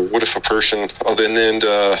 well, what if a person, and then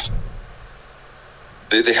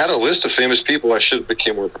they had a list of famous people. I should have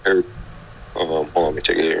became more prepared. Hold on, let me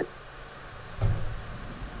take it here.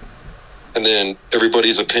 And then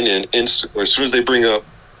everybody's opinion instantly, as soon as they bring up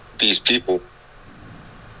these people,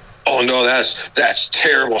 oh no, that's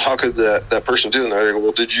terrible. How could that person do that? They go,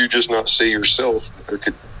 well, did you just not say yourself that there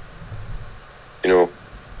could,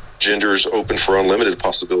 gender is open for unlimited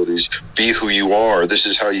possibilities. Be who you are. This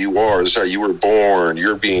is how you are. This is how you were born.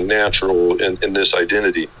 You're being natural in this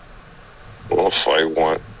identity. Well, if I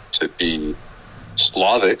want to be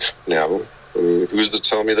Slavic now, who's to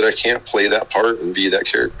tell me that I can't play that part and be that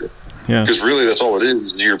character? Yeah. Because really, that's all it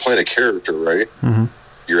is. You're playing a character, right? Mm-hmm.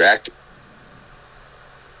 You're acting.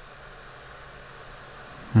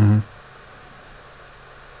 Mm-hmm.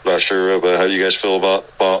 Not sure about how you guys feel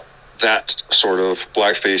about that sort of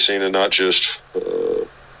blackfacing, and not just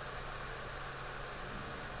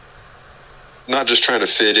trying to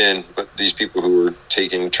fit in, but these people who are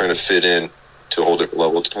trying to fit in to a whole different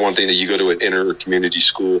level. It's one thing that you go to an inner community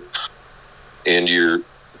school and you're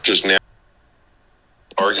just now.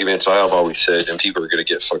 Arguments I've always said, and people are going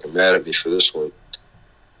to get fucking mad at me for this one.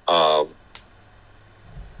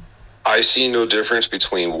 I see no difference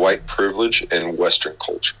between white privilege and Western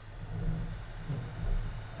culture.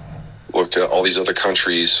 Look at all these other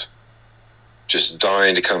countries just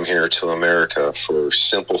dying to come here to America for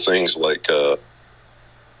simple things like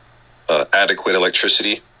adequate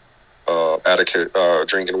electricity, adequate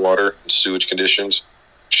drinking water, sewage conditions,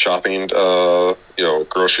 shopping,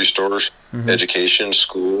 grocery stores, mm-hmm. education,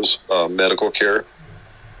 schools, medical care.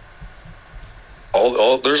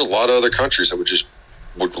 All there's a lot of other countries that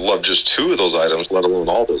would love just two of those items, let alone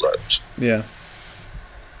all those items. Yeah.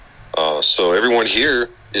 So everyone here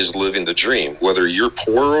is living the dream. Whether you're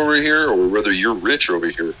poor over here or whether you're rich over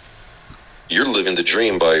here, you're living the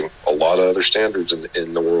dream by a lot of other standards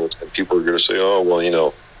in the world. And people are going to say, oh, well,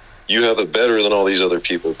 you have it better than all these other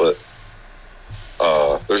people, but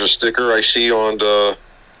there's a sticker I see on a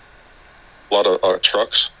lot of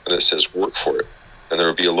trucks, and it says "work for it," and there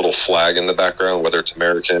will be a little flag in the background, whether it's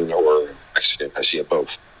American or Mexican. I see it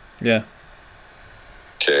both. Yeah.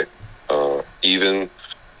 Okay. Even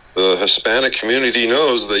the Hispanic community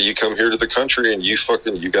knows that you come here to the country and you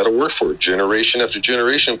got to work for it. Generation after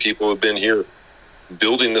generation, people have been here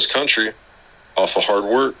building this country off of hard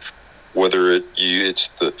work, whether it's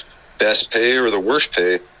the best pay or the worst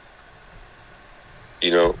pay.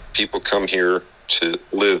 People come here to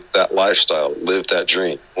live that lifestyle, live that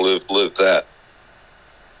dream, live that.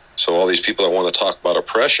 So all these people that want to talk about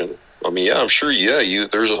oppression, I'm sure,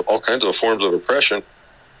 there's all kinds of forms of oppression.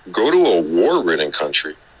 Go to a war-ridden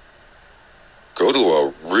country. Go to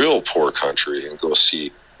a real poor country and go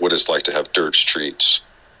see what it's like to have dirt streets,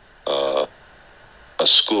 a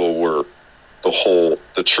school where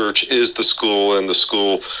the church is the school and the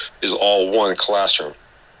school is all one classroom.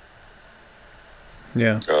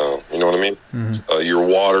 Yeah. You know what I mean? Mm-hmm. Your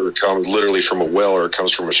water comes literally from a well, or it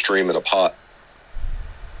comes from a stream in a pot.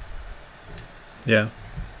 Yeah.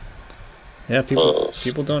 Yeah, people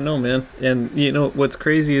don't know, man. And you know what's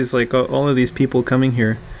crazy is like all of these people coming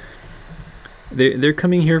here. They're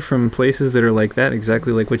coming here from places that are like that,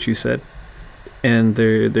 exactly like what you said, and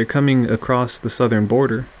they're coming across the southern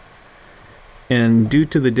border. And due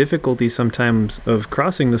to the difficulty sometimes of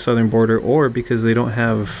crossing the southern border, or because they don't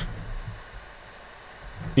have,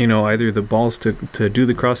 either the balls to do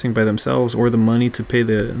the crossing by themselves or the money to pay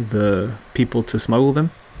the people to smuggle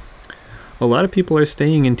them, a lot of people are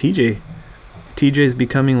staying in TJ. TJ is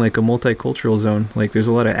becoming like a multicultural zone. Like there's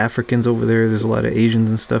a lot of Africans over there. There's a lot of Asians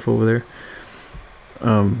and stuff over there.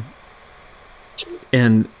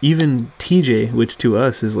 And even TJ, which to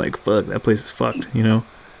us is like, fuck, that place is fucked,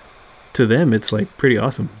 To them, it's like pretty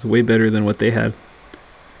awesome. It's way better than what they had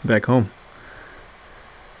back home.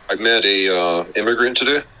 I met a immigrant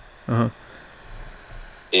today. Uh-huh.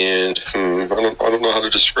 And I don't know how to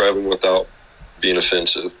describe him without being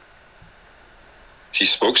offensive. He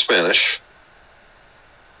spoke Spanish.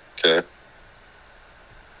 Okay.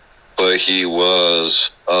 But he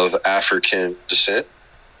was of African descent.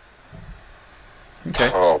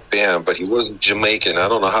 Okay. Oh, man, but he wasn't Jamaican. I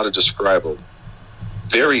don't know how to describe him.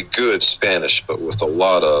 Very good Spanish, but with a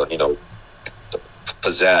lot of,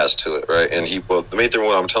 pizzazz to it, right? And the main thing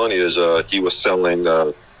what I'm telling you is he was selling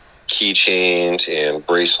keychains and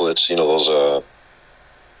bracelets, those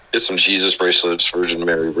get some Jesus bracelets, Virgin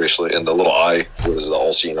Mary bracelet, and the little eye, what is it, the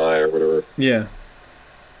all-seeing eye or whatever. Yeah.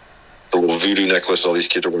 The little voodoo necklace all these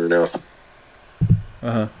kids are wearing now.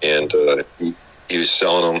 Uh-huh. And he was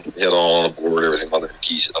selling them. He had all on a board, everything on there.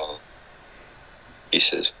 He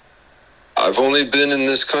says, I've only been in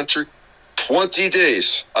this country 20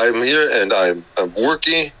 days. I'm here and I'm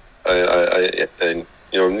working. I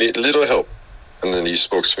need little help. And then he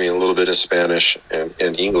spoke to me a little bit in Spanish and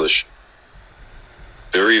English.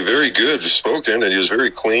 Very, very good spoken, and he was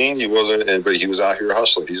very clean. He wasn't, but he was out here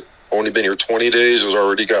hustling. He's only been here 20 days. He's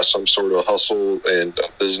already got some sort of hustle and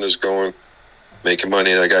business going, making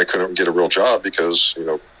money. That guy couldn't get a real job because,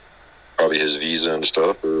 probably his visa and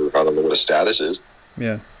stuff, or I don't know what his status is.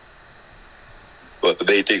 Yeah. But the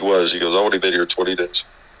main thing was, he goes, I've only been here 20 days.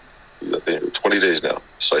 I've been here 20 days now.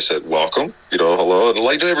 So I said, welcome, hello. And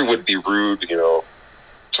like, everyone would be rude, to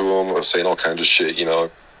him, saying all kinds of shit,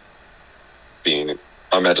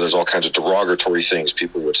 I imagine there's all kinds of derogatory things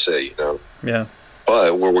people would say, Yeah.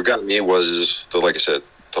 But what got me was, like I said,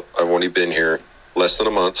 I've only been here less than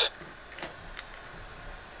a month.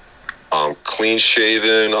 I'm clean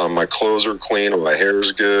shaven. My clothes are clean. My hair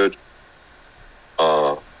is good.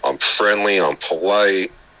 I'm friendly. I'm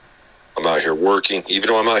polite. I'm out here working. Even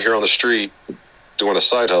though I'm out here on the street doing a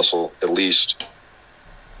side hustle, at least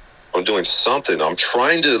I'm doing something. I'm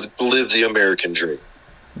trying to live the American dream.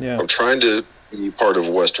 Yeah. I'm trying to be part of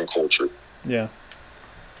Western culture. Yeah.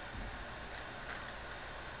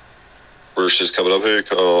 Versus coming up, hey,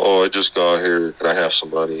 I just got here. Can I have some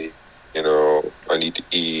money? I need to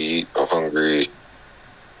eat. I'm hungry.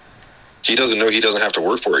 He doesn't know he doesn't have to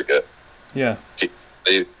work for it yet. Yeah.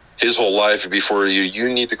 His whole life before you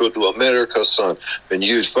need to go to America, son, and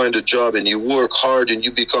you find a job and you work hard and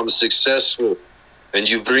you become successful and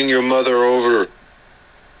you bring your mother over.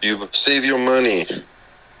 You save your money.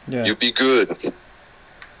 Yeah. You be good.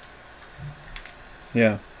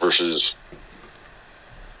 Yeah. Versus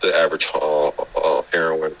the average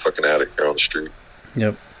heroin fucking addict here on the street.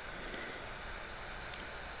 Yep.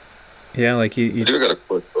 Yeah, like you do got a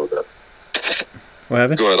question about that. What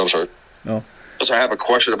happened? Go ahead, I'm sorry. Oh. So I have a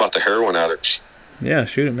question about the heroin addicts. Yeah,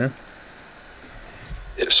 shoot it, man.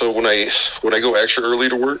 So when I go extra early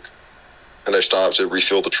to work and I stop to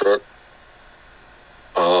refill the truck,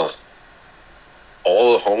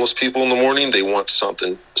 all the homeless people in the morning, they want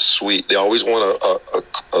something sweet. They always want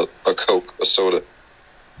a Coke, a soda.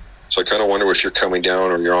 So I kind of wonder if you're coming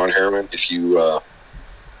down or you're on heroin, if you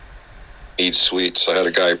need sweets. I had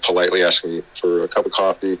a guy politely ask me for a cup of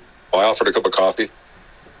coffee. Well, I offered a cup of coffee,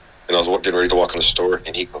 and I was getting ready to walk in the store,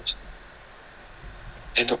 and he goes,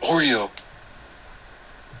 "And the Oreo." I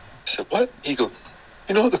said, "What?" He goes,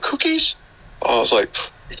 "The cookies?" I was like,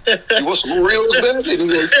 "You want some Oreos, man?" And he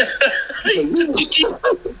goes,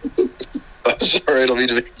 I'm sorry, I don't mean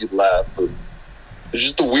to make you laugh, but it's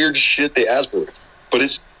just the weird shit they ask for. But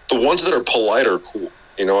it's the ones that are polite are cool.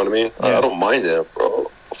 You know what I mean? Yeah. I don't mind them,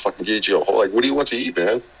 bro. I'll fucking get you a whole, what do you want to eat,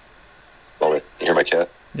 man? Oh, man, you hear my cat?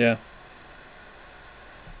 Yeah.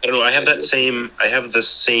 I don't know. I have the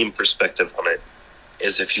same perspective on it.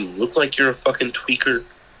 Is if you look like you're a fucking tweaker,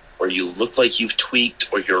 or you look like you've tweaked,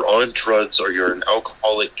 or you're on drugs, or you're an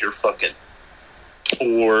alcoholic, you're fucking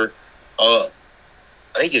poor. I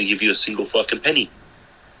ain't gonna give you a single fucking penny.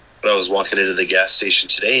 But I was walking into the gas station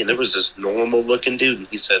today, and there was this normal-looking dude, and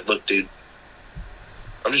he said, "Look, dude,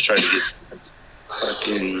 I'm just trying to get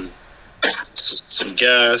fucking some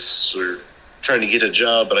gas or trying to get a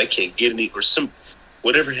job, but I can't get any," or some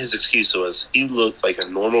whatever his excuse was. He looked like a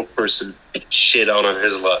normal person, shit out on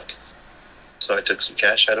his luck. So I took some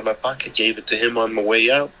cash out of my pocket, gave it to him on my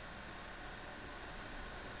way out.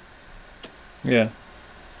 Yeah.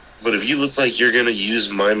 But if you look like you're gonna use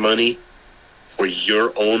my money for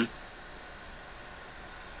your own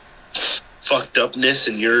fucked upness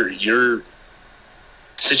and your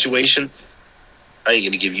situation, I ain't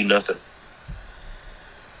gonna give you nothing.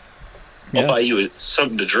 Yeah. I'll buy you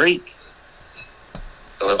something to drink,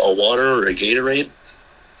 a water or a Gatorade,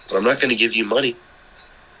 but I'm not gonna give you money.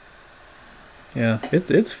 Yeah,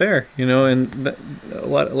 it's fair, you know, and a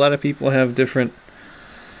lot of people have different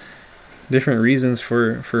reasons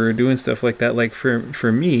for doing stuff like that. Like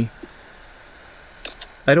for me,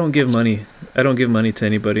 I don't give money to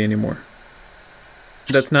anybody anymore.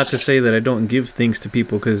 That's not to say that I don't give things to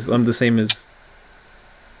people, because I'm the same as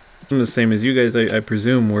you guys, I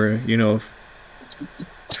presume, where, you know, if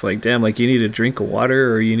like, damn, like you need a drink of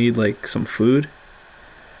water or you need like some food,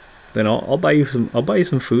 then I'll buy you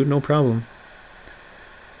some food, no problem.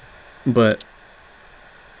 But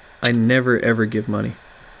I never ever give money.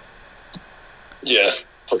 Yeah,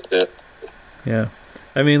 fuck that. Yeah,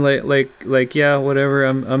 I mean, like yeah, whatever.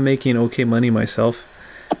 I'm making okay money myself,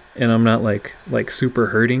 and I'm not like super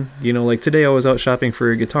hurting. You know, like today I was out shopping for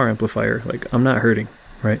a guitar amplifier. Like, I'm not hurting,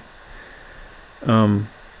 right?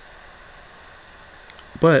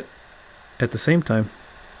 But at the same time,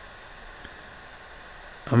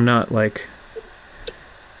 I'm not like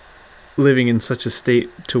living in such a state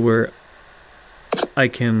to where I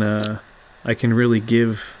can really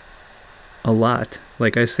give a lot.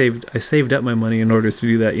 Like I saved up my money in order to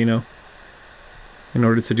do that, you know. In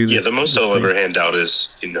order to do this. Yeah, the most this I'll thing. ever hand out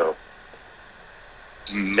is, you know,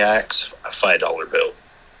 max a $5 bill.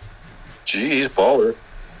 Jeez, baller.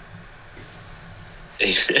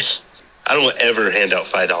 I don't ever hand out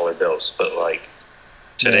 $5 bills, but like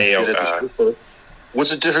today,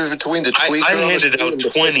 What's the difference between the tweaker? I handed out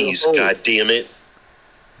 20s. God damn it!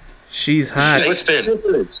 She's hot. I spent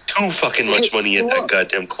too fucking much money at that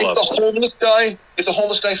goddamn club. If the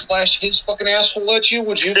homeless guy flashed his fucking asshole at you,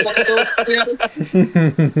 would you fucking throw it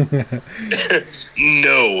at him?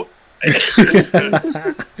 No.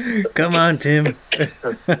 Come on, Tim.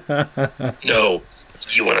 No.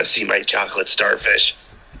 You want to see my chocolate starfish?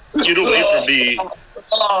 Get away from me.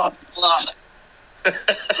 I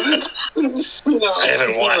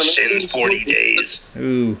haven't washed in 40 days.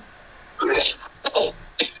 Ooh.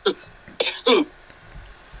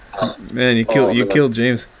 Man, you killed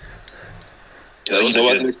James. That was You know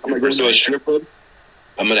what? a Next time I good go to a person. strip club,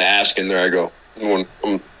 I'm gonna ask in there. I go, when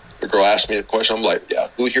the girl asks me a question, I'm like, yeah,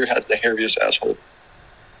 who here has the hairiest asshole?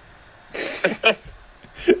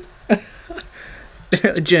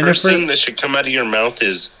 Jennifer. First thing that should come out of your mouth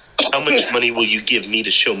is, how much money will you give me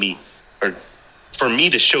to show me, or for me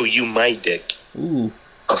to show you my dick? Ooh.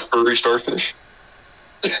 A furry starfish?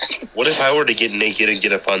 What if I were to get naked and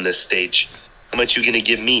get up on this stage? How much you gonna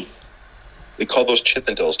give me? We call those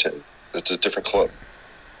Chippendales, Tim. It's a different club.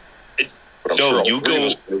 But I'm No, sure all you three go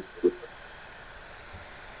of us-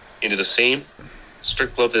 into the same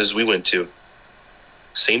strip club as we went to,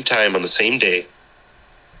 same time on the same day,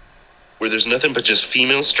 where there's nothing but just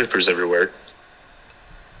female strippers everywhere.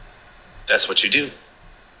 That's what you do.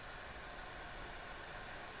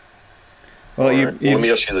 Well, All right, let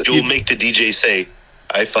me ask you this. You'll make the DJ say,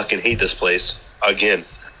 "I fucking hate this place," again.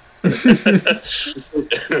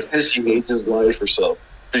 Says he hates his life or something.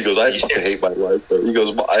 He goes, I fucking hate my life. Or he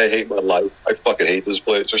goes, I hate my life. I fucking hate this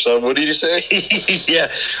place or something. What did he say? Yeah,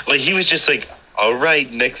 like he was just like, "All right,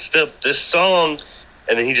 next up, this song,"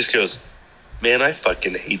 and then he just goes, "Man, I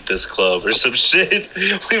fucking hate this club," or some shit.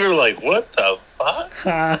 We were like, "What the fuck?"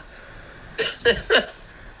 Ha.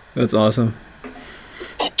 That's awesome.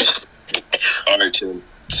 All right, Tim.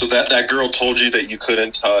 So that girl told you that you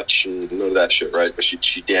couldn't touch and none of that shit, right? But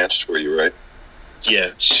she danced for you, right?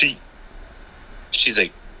 Yeah, she's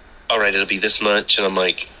like, "All right, it'll be this much," and I'm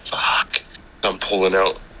like, "Fuck." I'm pulling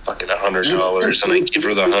out fucking $100, and I give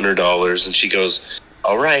her the $100, and she goes,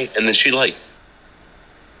 "All right," and then she like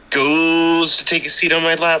goes to take a seat on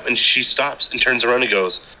my lap, and she stops and turns around and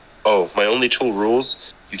goes, "Oh, my only two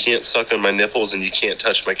rules: you can't suck on my nipples and you can't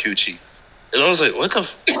touch my coochie." And I was like, "What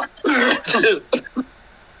the?"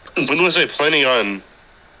 When was I planning on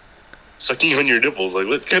sucking on your nipples? Like,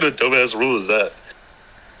 what kind of dumbass rule is that?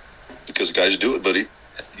 Because guys do it, buddy.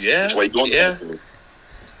 Yeah, That's why you go on yeah. that.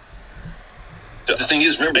 The thing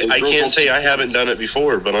is, remember, I can't say I haven't done it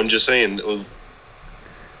before, but I'm just saying, the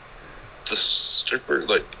stripper,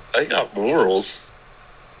 like, I got morals.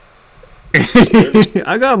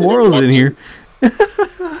 I got morals in here.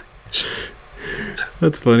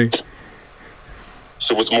 That's funny.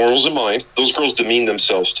 So with morals in mind, those girls demean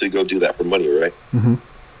themselves to go do that for money, right? Mm-hmm.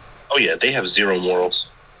 Oh yeah, they have zero morals.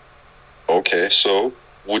 Okay, so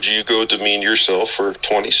would you go demean yourself for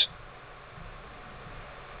 20s?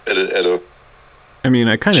 At a I mean,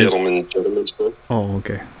 I kind of. Gentleman's club? Oh,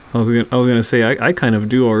 okay. I was gonna say I kind of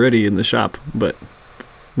do already in the shop, but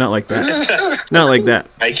not like that. Not like that.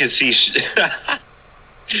 I can see.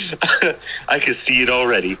 I can see it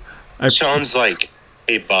already. Sean's like,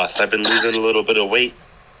 "Hey, boss, I've been losing a little bit of weight.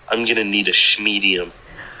 I'm gonna need a schmedium."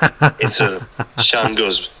 And so Sean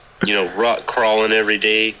goes, rock crawling every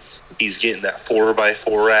day. He's getting that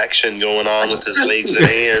 4x4 action going on with his legs and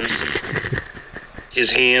hands. His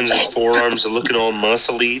hands and forearms are looking all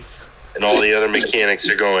muscly, and all the other mechanics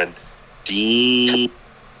are going, damn.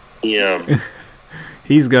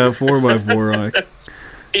 He's got 4x4 on it.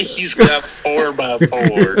 He's got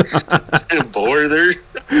 4x4. Border.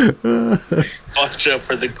 Watch out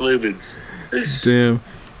for the Glubins. Damn.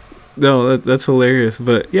 No, that's hilarious.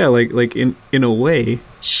 But yeah, like in a way,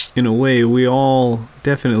 we all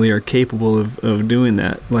definitely are capable of doing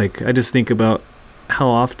that. Like, I just think about how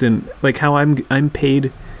often, like, how I'm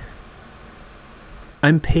paid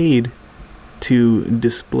to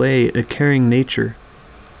display a caring nature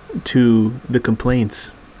to the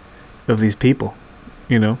complaints of these people,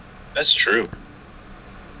 That's true.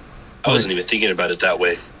 I wasn't even thinking about it that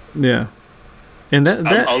way. Yeah. And that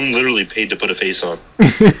I'm literally paid to put a face on.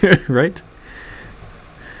 Right?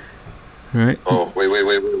 Oh, wait.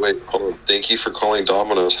 Hold on. Thank you for calling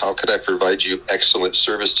Domino's. How could I provide you excellent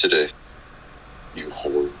service today? You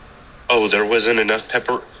whore. Oh, there wasn't enough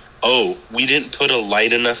pepper. Oh, we didn't put a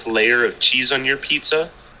light enough layer of cheese on your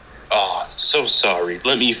pizza? Oh, I'm so sorry.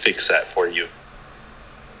 Let me fix that for you.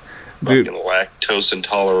 Dude. Fucking lactose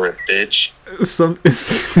intolerant bitch.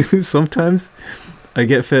 Sometimes I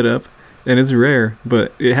get fed up, and it's rare,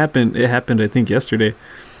 but it happened I think yesterday.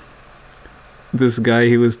 This guy,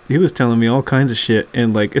 he was telling me all kinds of shit,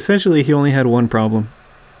 and like essentially he only had one problem.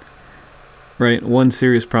 Right? One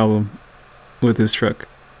serious problem with his truck.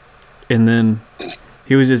 And then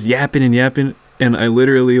he was just yapping, and I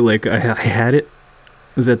literally, like, I had it. It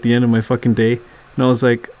was at the end of my fucking day, and I was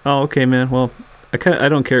like, "Oh, okay, man. Well, I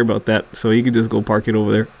don't care about that, so you can just go park it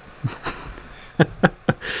over there." That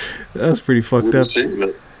was pretty fucked up.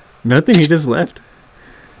 Nothing. He just left.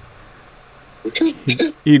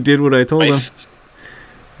 He did what I told him.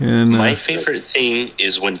 And my favorite thing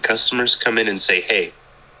is when customers come in and say, "Hey,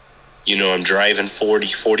 I'm driving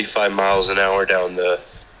 40, 45 miles an hour down the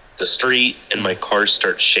street, and my car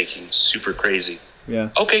starts shaking super crazy." Yeah.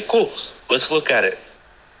 Okay, cool. Let's look at it.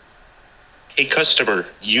 Hey, customer,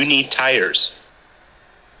 you need tires.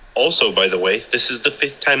 Also, by the way, this is the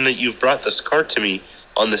 5th time that you've brought this car to me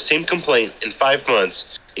on the same complaint in 5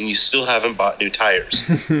 months, and you still haven't bought new tires.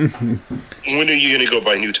 When are you going to go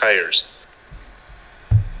buy new tires?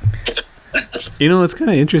 It's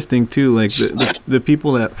kind of interesting too, like the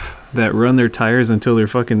people that run their tires until they're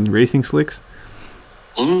fucking racing slicks.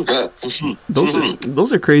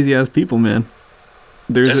 Those are crazy ass people, man.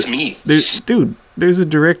 That's me. There's a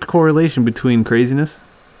direct correlation between craziness,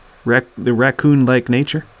 the raccoon-like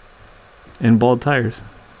nature, and bald tires.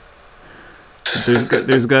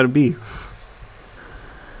 There's got to be.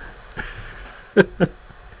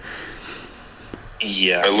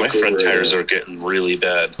 Yeah, my front tires are getting really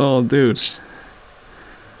bad. Oh, dude.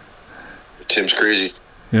 Tim's crazy.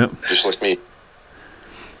 Yep. Just like me.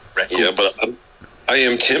 Raccoon. Yeah, but I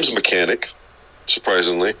am Tim's mechanic,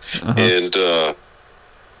 surprisingly. And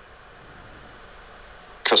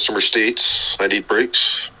customer states, I need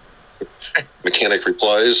brakes. Mechanic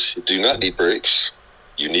replies, you do not need brakes.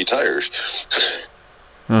 You need tires.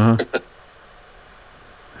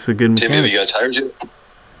 It's a good mechanic. Tim, have you got tires yet?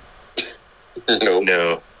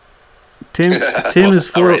 No. Tim is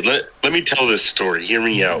for... All right, let me tell this story. Hear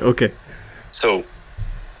me out. Okay. So,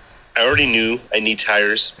 I already knew I need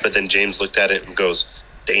tires, but then James looked at it and goes,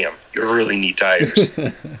 "Damn, you really need tires."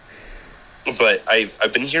 But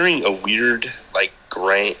I've been hearing a weird, like,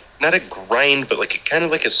 grind, not a grind, but like kind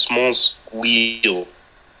of like a small squeal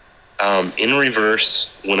in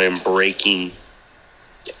reverse when I'm braking.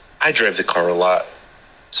 I drive the car a lot,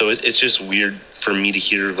 so it's just weird for me to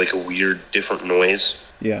hear like a weird, different noise.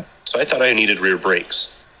 Yeah. So I thought I needed rear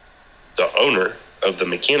brakes. The owner of the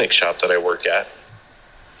mechanic shop that I work at,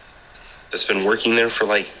 that's been working there for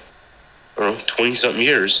like, I don't know, 20-something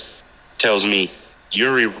years, tells me,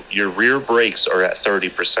 your rear brakes are at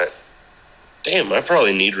 30%. Damn, I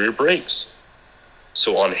probably need rear brakes.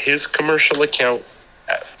 So on his commercial account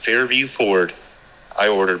at Fairview Ford, I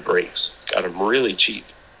ordered brakes. Got them really cheap.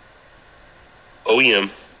 OEM,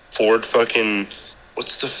 Ford fucking,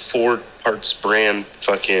 what's the Ford parts brand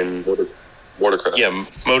fucking? Watercraft. Yeah,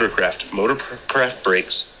 Motorcraft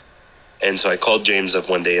brakes. And so I called James up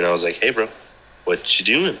one day and I was like, hey bro, what you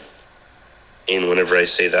doing? And whenever I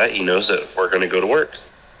say that, he knows that we're going to go to work.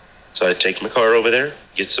 So I take my car over there,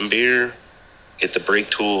 get some beer, get the brake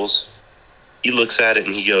tools. He looks at it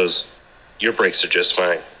and he goes, your brakes are just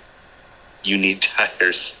fine. You need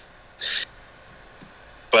tires.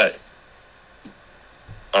 But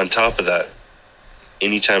on top of that,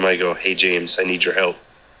 anytime I go, hey James, I need your help,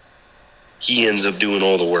 he ends up doing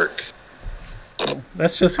all the work.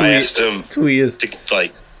 That's just I asked him who he is. to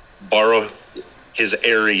like borrow his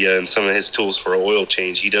area and some of his tools for an oil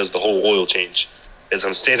change. He does the whole oil change. As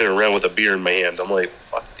I'm standing around with a beer in my hand, I'm like,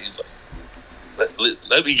 fuck, dude, like,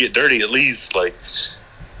 let me get dirty at least. Like,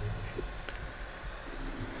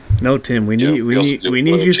 No, Tim, we need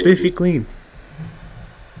you spiffy clean.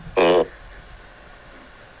 Uh,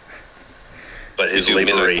 but his you do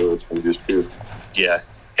labor midnight rate, oil changes too. yeah,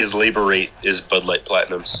 his labor rate is Bud Light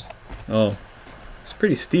Platinums. Oh, it's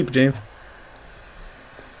pretty steep, James.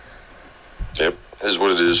 Yep, is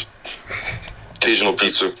what it is. Occasional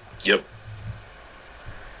pizza. Yep.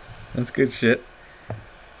 That's good shit.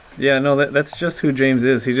 Yeah, no, that's just who James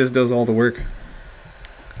is. He just does all the work.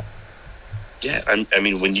 Yeah, I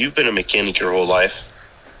mean, when you've been a mechanic your whole life,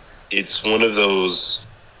 it's one of those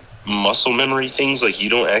muscle memory things. Like, you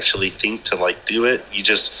don't actually think to like do it. You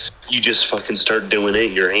just fucking start doing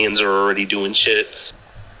it. Your hands are already doing shit.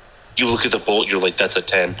 You look at the bolt, you're like, that's a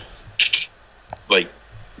 10. Like,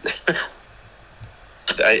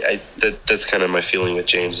 that's kind of my feeling with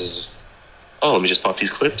James is, oh, let me just pop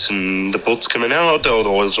these clips and the bolt's coming out. Oh, the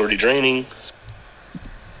oil's already draining.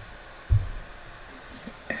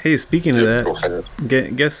 Hey, speaking of Yep, go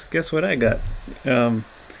that, guess what I got? Have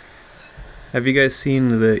you guys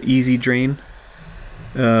seen the Easy Drain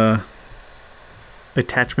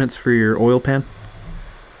attachments for your oil pan?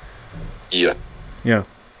 Yeah. Yeah.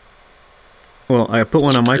 Well, I put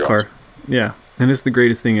one on my Pretty car. awesome. Yeah, and it's the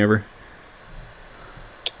greatest thing ever.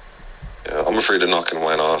 Yeah, I'm afraid of knocking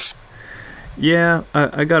mine off. Yeah,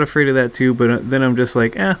 I got afraid of that too, but then I'm just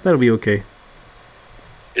like, that'll be okay.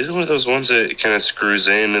 Is it one of those ones that kind of screws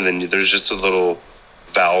in and then there's just a little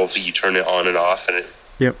valve, you turn it on and off and it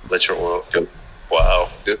Yep. lets your oil? Yep. Wow.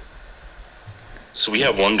 Yep. So we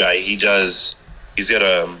have one guy, he's got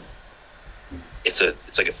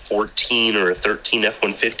it's like a 14 or a 13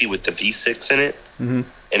 F-150 with the V6 in it. Mm-hmm.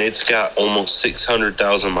 And it's got almost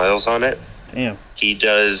 600,000 miles on it. Damn. He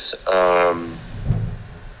does,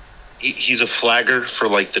 he's a flagger for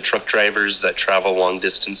like the truck drivers that travel long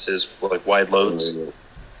distances, like wide loads.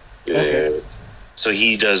 Yeah. Okay. So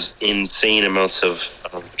he does insane amounts of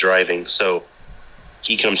driving. So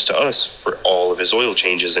he comes to us for all of his oil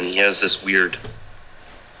changes, and he has this weird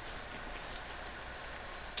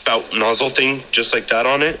spout nozzle thing just like that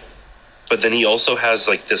on it. But then he also has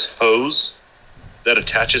like this hose that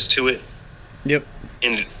attaches to it, Yep.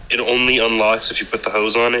 and it only unlocks if you put the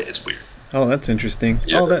hose on it. It's weird. Oh, that's interesting.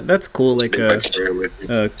 Yeah. Oh, that's cool. Like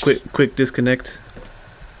Yeah. quick disconnect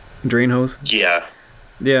drain hose. Yeah.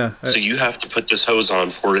 Yeah. So you have to put this hose on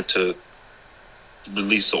for it to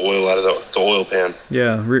release the oil out of the oil pan.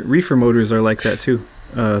 Yeah. Reefer motors are like that too.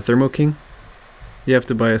 Thermo King. You have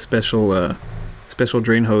to buy a special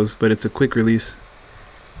drain hose, but it's a quick release.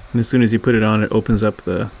 And as soon as you put it on, it opens up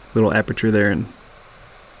the little aperture there and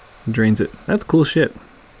drains it. That's cool shit.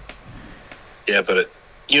 Yeah, but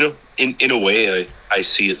in a way, I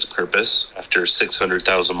see its purpose. After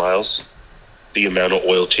 600,000 miles, the amount of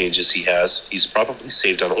oil changes he has, he's probably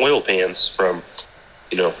saved on oil pans from,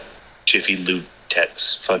 Jiffy Lube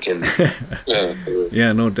Tech's fucking Yeah.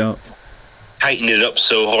 Yeah, no doubt. tighten it up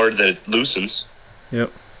so hard that it loosens.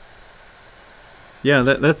 Yep. Yeah,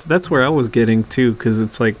 that's where I was getting too, because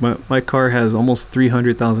it's like my car has almost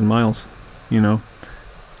 300,000 miles,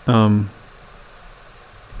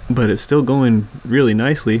 but it's still going really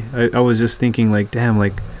nicely. I was just thinking like, damn,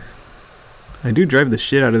 like I do drive the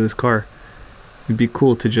shit out of this car. It'd be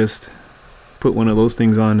cool to just put one of those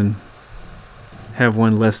things on and have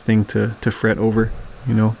one less thing to fret over,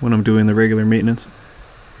 when I'm doing the regular maintenance.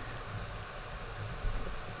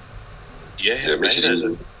 Yeah, Yeah, I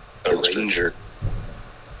had a Ranger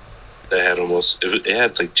that had it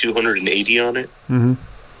had like 280 on it, Mm-hmm. and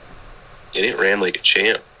it ran like a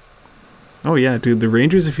champ. Oh yeah, dude, the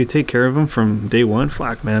Rangers, if you take care of them from day one,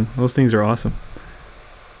 fuck, man, those things are awesome.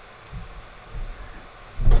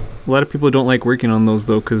 lot of people don't like working on those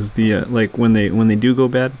though, because the like when they do go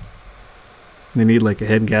bad, they need like a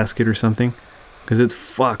head gasket or something, because it's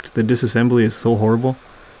fucked. The disassembly is so horrible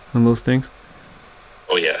on those things.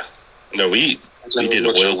 Oh yeah, no, we did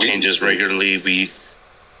oil changes regularly.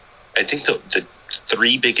 I think the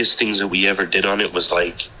three biggest things that we ever did on it was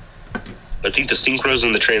like, I think the synchros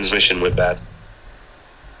and the transmission went bad,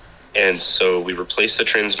 and so we replaced the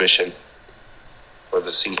transmission or the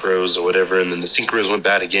synchros or whatever, and then the synchros went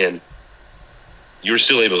bad again. You were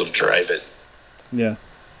still able to drive it. Yeah.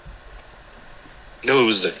 No, it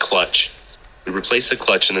was the clutch. We replaced the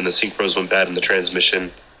clutch, and then the synchros went bad in the transmission.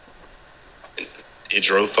 It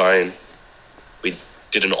drove fine. We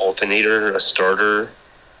did an alternator, a starter,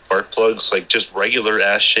 spark plugs, like just regular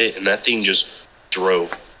ass shit, and that thing just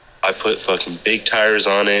drove. I put fucking big tires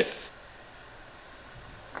on it.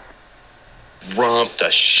 Romped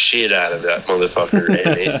the shit out of that motherfucker,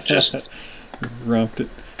 and it just romped it.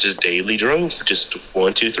 Just daily drove, just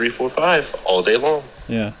 1, 2, 3, 4, 5 all day long.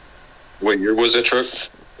 Yeah. What year was that truck?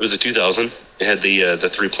 It was a 2000. It had the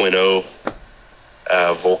 3.0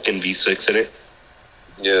 Vulcan V6 in it.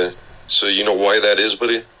 Yeah. So you know why that is,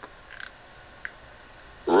 buddy?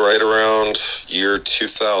 Right around year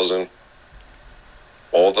 2000,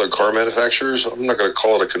 all the car manufacturers, I'm not going to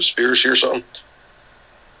call it a conspiracy or something.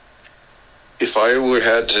 If I would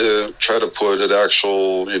had to try to put an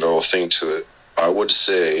actual, thing to it, I would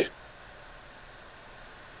say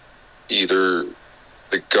either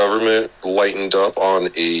the government lightened up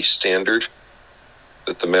on a standard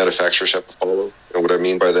that the manufacturers have to follow. And what I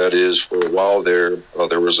mean by that is, for a while there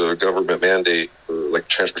was a government mandate for like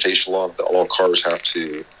transportation law that all cars have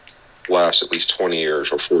to last at least 20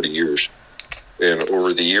 years or 40 years. And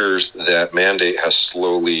over the years, that mandate has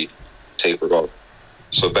slowly tapered off.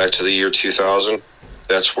 So back to the year 2000,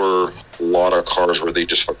 that's where a lot of cars where they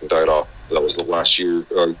just fucking died off. That was the last year,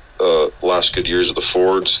 last good years of the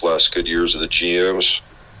Fords, last good years of the GMs.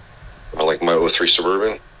 I like my 03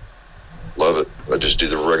 Suburban. Love it. I just do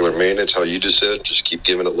the regular maintenance, how you just said. Just keep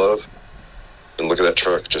giving it love. And look at that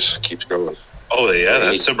truck. Just keeps going. Oh, yeah.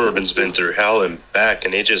 That Suburban's been through hell and back,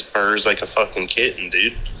 and it just purrs like a fucking kitten,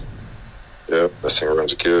 dude. Yeah, that thing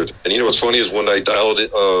runs good. And you know what's funny is when I dialed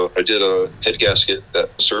it, I did a head gasket, that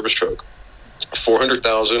service truck.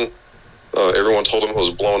 400,000. Everyone told him it was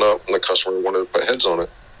blown up, and the customer wanted to put heads on it.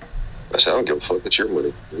 I said, I don't give a fuck. It's your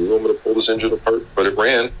money. You want me to pull this engine apart? But it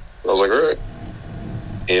ran. I was like, all right.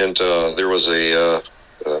 And there was a,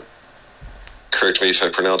 correct me if I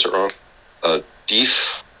pronounce it wrong, a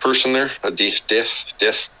deaf person there. A deaf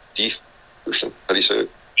person. How do you say it?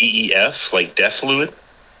 DEF, like deaf fluid?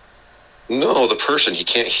 No, the person. He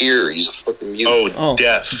can't hear. He's a fucking mute. Oh,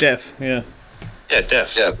 deaf. Deaf, yeah. Yeah,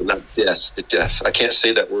 deaf. Yeah, but not deaf. The deaf. I can't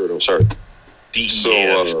say that word. I'm sorry. DEF.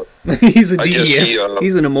 So, he's a DEF.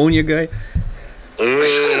 He's an ammonia guy.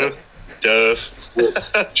 Deaf. Well,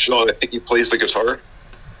 Sean, I think he plays the guitar.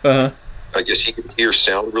 Uh-huh. I guess he can hear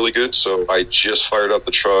sound really good, so I just fired up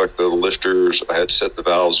the truck, the lifters. I had set the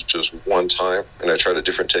valves just one time, and I tried a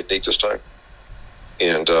different technique this time.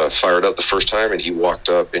 And fired up the first time, and he walked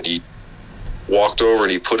up, and he walked over,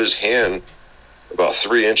 and he put his hand about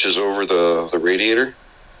 3 inches over the radiator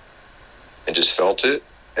and just felt it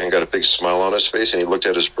and got a big smile on his face, and he looked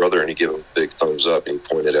at his brother, and he gave him a big thumbs up, and he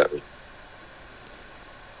pointed at me.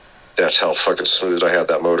 That's how fucking smooth I had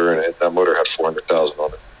that motor in it. That motor had 400,000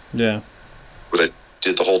 on it. Yeah. But I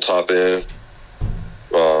did the whole top end.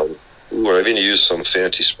 I even used some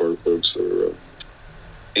fancy spark plugs that are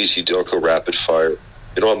AC Delco rapid fire.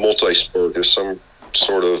 You know, a multi-spark is some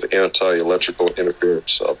sort of anti-electrical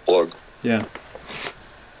interference plug. Yeah.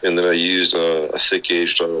 And then I used a thick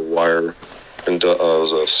gauge wire, and it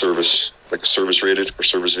was a service rated for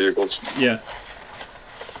service vehicles. Yeah.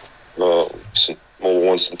 Mobil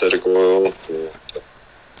 1 synthetic oil.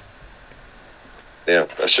 Yeah,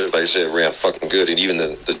 that shit, like I said, ran fucking good. And even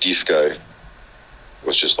the deef guy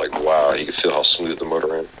was just like, wow, he could feel how smooth the motor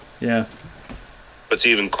ran. Yeah. What's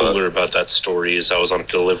even cooler about that story is I was on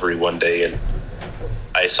delivery one day and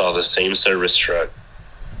I saw the same service truck.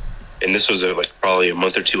 And this was like probably a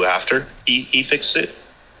month or two after he fixed it.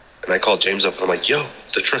 And I called James up and I'm like, yo,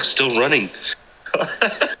 the truck's still running.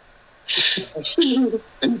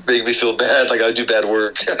 It made me feel bad, like I do bad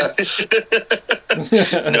work.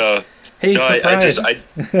 No. Hey, no,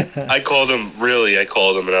 I called him,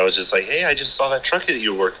 and I was just like, hey, I just saw that truck that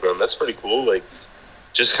you were working on. That's pretty cool. Like,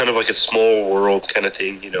 just kind of like a small world kind of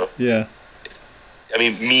thing, you know? Yeah. I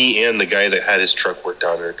mean, me and the guy that had his truck worked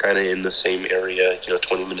on are kind of in the same area,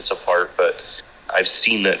 20 minutes apart, but I've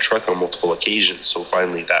seen that truck on multiple occasions. So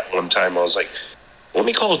finally, that one time, I was like, let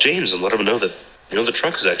me call James and let him know that, the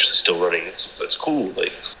truck is actually still running. That's cool.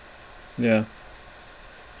 Like, Yeah.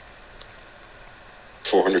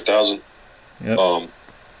 400,000. Yep.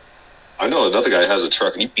 I know another guy has a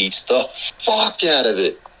truck and he beats the fuck out of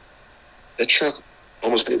it. That truck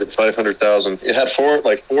almost made it 500,000. It had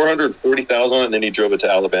 440,000 on it, and then he drove it to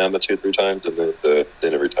Alabama 2-3 times, and then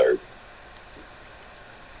it retired.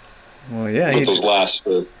 Well, yeah. But those last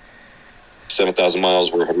 7,000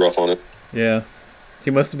 miles were rough on it. Yeah. He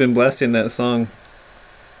must have been blasting that song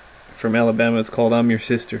from Alabama. It's called "I'm Your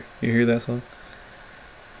Sister." You hear that song?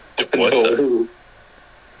 What the?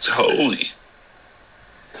 Holy.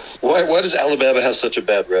 Why does Alabama have such a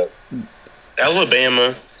bad rep?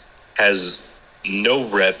 Alabama has no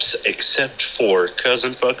reps except for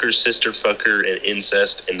cousin fucker, sister fucker, and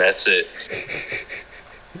incest, and that's it.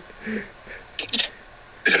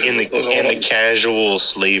 In the casual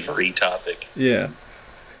slavery topic. Yeah.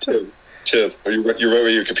 Tim, you're right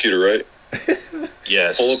with your computer, right?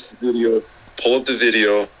 Yes. Pull up the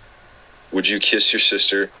video. Would you kiss your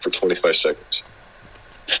sister for 25 seconds?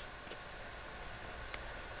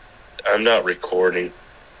 I'm not recording.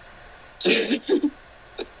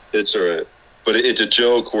 It's all right. But it's a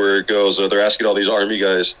joke where it goes, they're asking all these army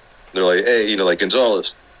guys, they're like, hey, like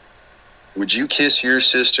Gonzalez, would you kiss your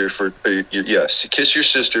sister for, kiss your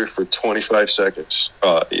sister for 25 seconds.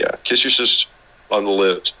 Kiss your sister on the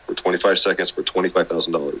lips for 25 seconds for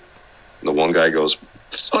 $25,000. And the one guy goes,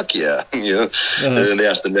 fuck yeah. Uh-huh. And then they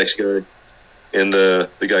ask the next guy, and the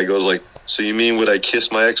guy goes like, so you mean would I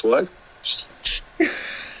kiss my ex-wife?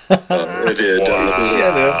 Shut up.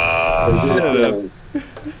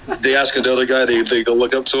 They ask another guy, they go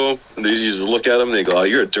look up to him, and they just look at him, and they go, oh,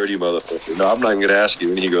 you're a dirty motherfucker. No, I'm not even going to ask you.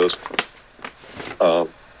 And he goes,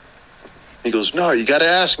 no, you got to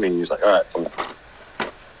ask me. And he's like, all right, fine.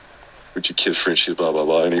 Would you kiss Frenchie, blah, blah,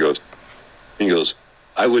 blah. And he goes,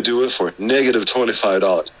 I would do it for negative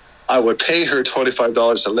 $25. I would pay her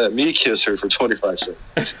 $25 to let me kiss her for 25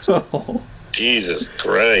 seconds. Oh. Jesus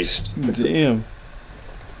Christ. Damn.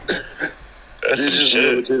 That's some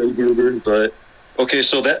shit. But okay,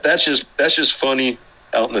 so that's just funny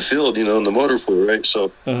out in the field, in the motor pool, right?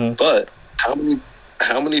 So, But how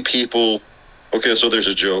many people? Okay, so there's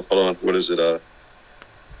a joke. Hold on, what is it? A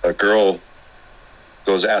girl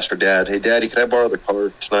goes to ask her dad, "Hey, Daddy, can I borrow the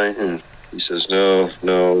car tonight?" And he says, "No,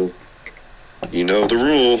 you know the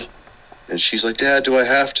rule." And she's like, "Dad, do I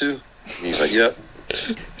have to?" And he's like, "Yep."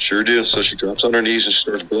 Sure do. So she drops on her knees and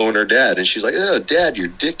starts blowing her dad. And she's like, "Oh, Dad, your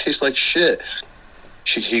dick tastes like shit."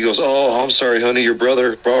 He goes, "Oh, I'm sorry, honey. Your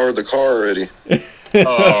brother borrowed the car already."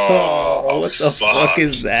 Oh, what the fuck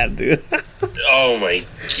is that, dude? Oh, my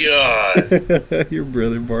God. Your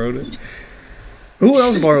brother borrowed it. Who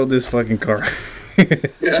else borrowed this fucking car?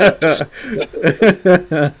 That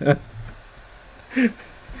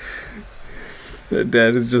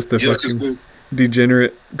dad is just a fucking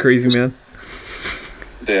degenerate, crazy man.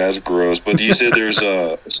 Yeah, that's gross. But you said there's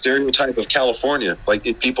a stereotype of California. Like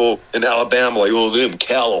people in Alabama, like, oh, them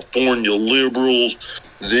California liberals,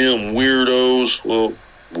 them weirdos. Well,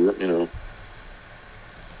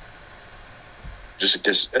 just I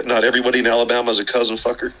guess not everybody in Alabama is a cousin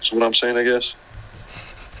fucker. Is what I'm saying, I guess.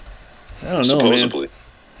 I don't know, supposedly.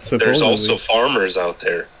 Man. There's also farmers out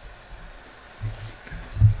there.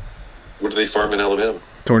 What do they farm in Alabama?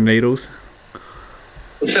 Tornadoes.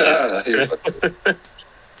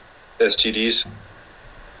 STDs.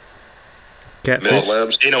 Catfish. Melt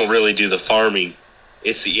labs. They don't really do the farming.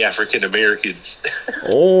 It's the African Americans.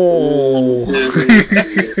 Oh.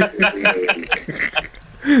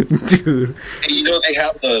 Dude. They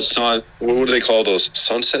have the what do they call those?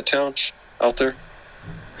 Sunset towns out there?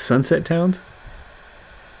 Sunset towns?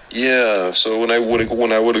 Yeah. So when I would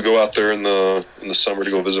go out there in the summer to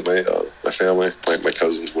go visit my family, my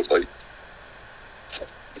cousins would like.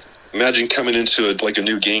 Imagine coming into a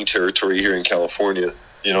new gang territory here in California.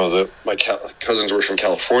 My cousins were from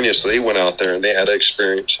California, so they went out there and they had to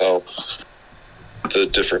experience how the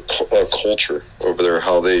different culture over there,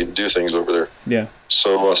 how they do things over there. Yeah.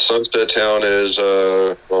 So Sunset Town is,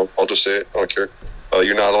 I'll just say it, I don't care.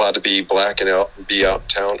 You're not allowed to be black and be out in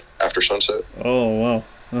town after sunset. Oh, wow.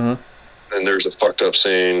 Uh-huh. And there's a fucked up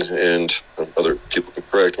saying, and other people can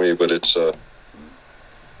correct me, but it's, oh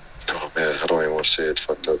man, I don't even want to say it,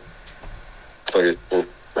 fucked up. Fuck it,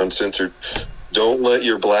 uncensored. Don't let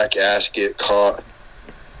your black ass get caught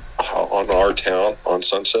on our town on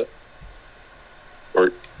sunset.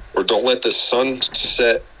 Or don't let the sun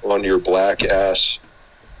set on your black ass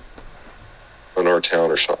on our town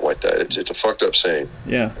or something like that. It's a fucked up saying.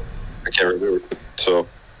 Yeah. I can't remember. So,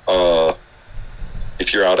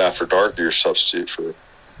 if you're out after dark, you're a substitute for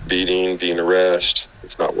being arrested,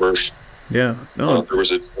 if not worse. Yeah. No. There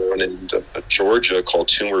was a town in Georgia called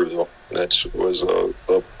Toomerville. And that was a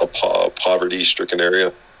poverty-stricken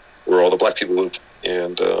area where all the black people lived.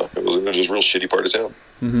 And it was just a real shitty part of town.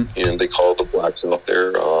 Mm-hmm. And they called the blacks out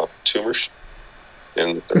there tumors.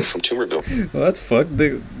 And they're from Tumorville. Well, that's fucked.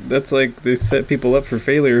 That's like they set people up for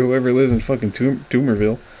failure, whoever lives in fucking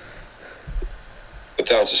Tumorville. But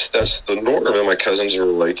that's the norm. And my cousins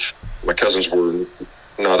were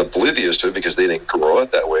not oblivious to it because they didn't grow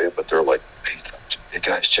up that way, but they're like, hey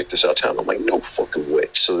guys, check this out town. I'm like, no fucking way.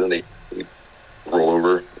 So then they roll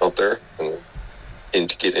over out there and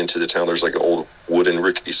to get into the town, there's like an old wooden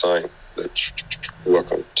rickety sign that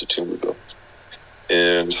welcome to Tumorville.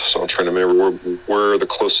 And so I'm trying to remember where the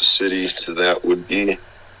closest city to that would be.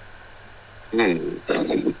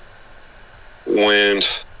 When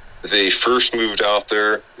they first moved out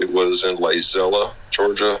there, it was in Lizella,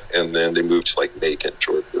 Georgia, and then they moved to like Macon,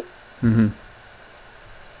 Georgia. Mm-hmm.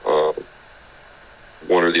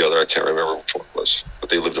 One or the other, I can't remember which one it was, but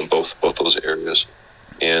they lived in both those areas.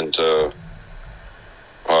 And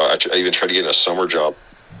I even tried to get a summer job,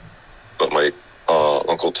 but my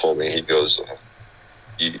uncle told me, he goes,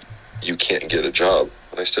 you can't get a job.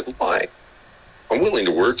 And I said, why? I'm willing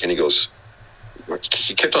to work. And he goes,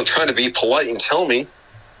 he kept on trying to be polite and tell me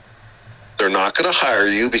they're not going to hire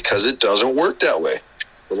you because it doesn't work that way.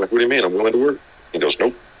 I'm like, what do you mean? I'm willing to work. He goes,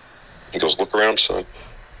 nope. He goes, look around, son.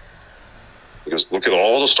 He goes, look at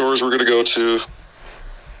all the stores we're going to go to.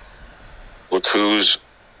 Look who's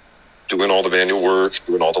doing all the manual work,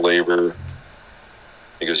 doing all the labor.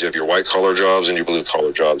 He goes, you have your white collar jobs and your blue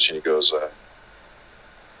collar jobs. And he goes,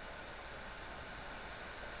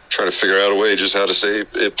 trying to figure out a way just how to say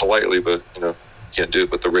it politely, but can't do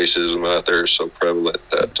it. But the racism out there is so prevalent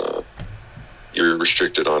that you're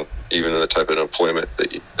restricted on even the type of employment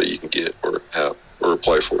that you can get or have or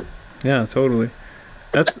apply for. Yeah, totally.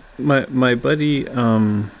 That's my buddy.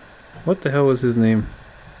 What the hell was his name?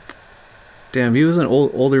 Damn, he was an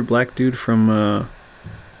older black dude from.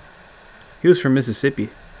 He was from Mississippi.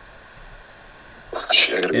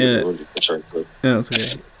 Shit, I gotta be sorry. Yeah, it's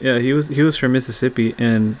okay. Yeah, he was from Mississippi,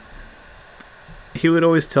 and he would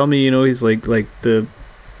always tell me, he's like that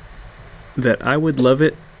I would love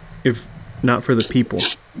it if not for the people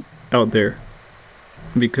out there,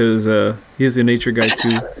 because he's a nature guy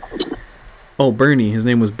too. Oh, Bernie, his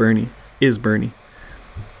name was Bernie,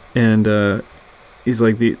 and he's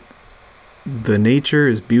like the nature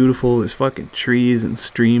is beautiful. There's fucking trees and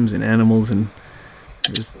streams and animals and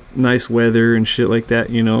there's nice weather and shit like that,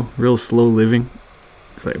 real slow living.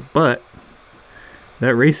 It's like, but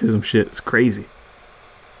that racism shit is crazy.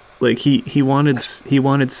 Like he wanted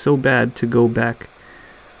so bad to go back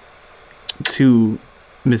to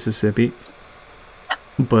Mississippi,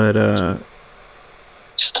 but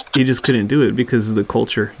he just couldn't do it because of the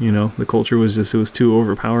culture. The culture was it was too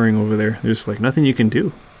overpowering over there. There's like nothing you can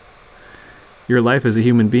do. Your life as a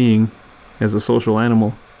human being, as a social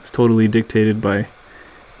animal, is totally dictated by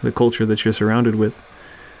the culture that you're surrounded with.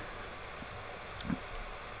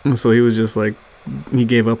 And so he was just like, he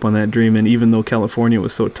gave up on that dream. And even though California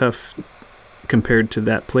was so tough compared to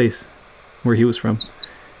that place where he was from,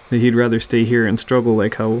 that he'd rather stay here and struggle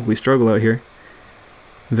like how we struggle out here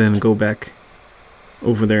than go back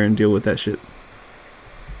over there and deal with that shit.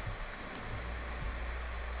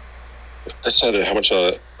 That's not how much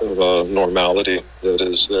of normality that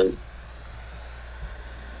is there.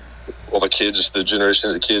 All the kids, the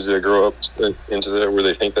generations of kids that grow up into that where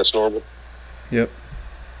they think that's normal. Yep.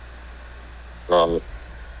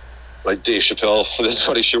 Like Dave Chappelle, this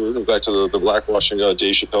funny shit, we're going back to the blackwashing.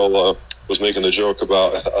 Dave Chappelle was making the joke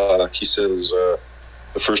about, he says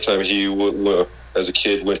the first time he, as a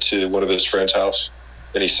kid, went to one of his friend's house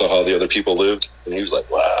and he saw how the other people lived and he was like,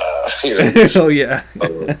 wow. Oh, yeah.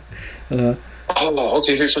 Oh,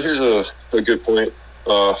 okay. Here's a good point.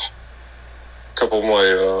 A couple of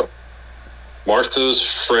my Martha's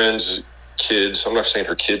friends' kids. I'm not saying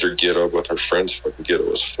her kids are ghetto, but her friends fucking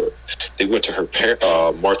ghetto as fuck. They went to her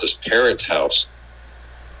Martha's parents' house,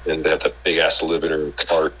 and they had the big ass living room,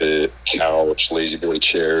 carpet, couch, lazy boy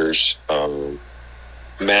chairs,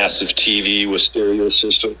 massive TV with stereo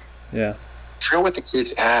system. Yeah. I forgot what the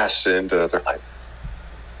kids asked, and they're like,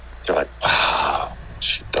 wow.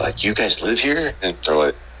 They're like, you guys live here? And they're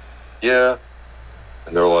like, yeah.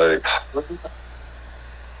 And they're like,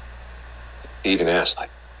 he even asked, like,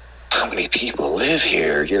 how many people live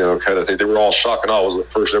here? Kind of thing. They were all shocked and awe. It was the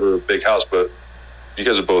first ever big house, but you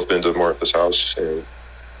guys have both been to Martha's house. And,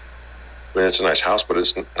 man, it's a nice house, but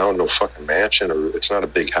it's no fucking mansion, or it's not a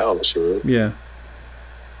big house. Yeah.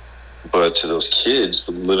 But to those kids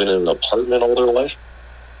living in an apartment all their life,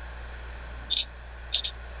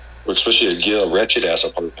 especially a wretched ass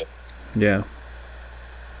apartment. Yeah.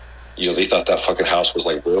 they thought that fucking house was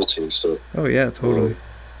like royalty and stuff. Oh yeah, totally.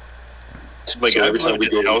 Like, So I've every time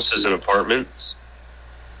lived we in go- houses and apartments,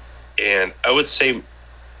 and I would say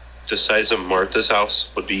the size of Martha's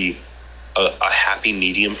house would be a happy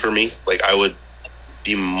medium for me. Like, I would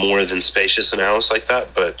be more than spacious in a house like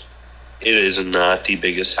that, but it is not the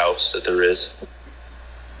biggest house that there is.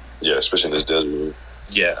 Yeah, especially in this desert.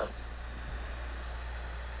 Yeah.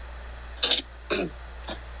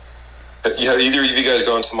 Yeah, either of you guys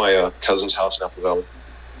gone to my cousin's house in Apple Valley?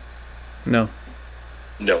 No.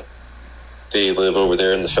 No. They live over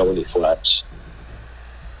there in the Felony Flats,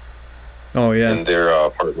 Oh yeah. and their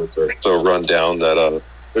apartments are so run down that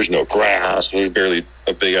there's no grass. There's barely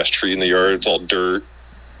a big ass tree in the yard. It's all dirt,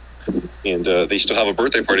 and they still have a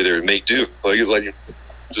birthday party there and make do. Like it's like,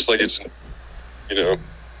 just like it's,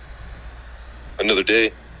 another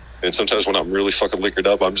day. And sometimes when I'm really fucking liquored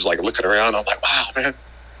up, I'm just like looking around. I'm like, wow, man,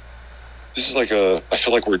 this is like I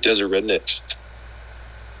feel like we're desert rednecks.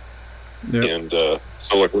 Yep. And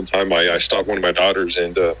so like one time I stopped one of my daughters,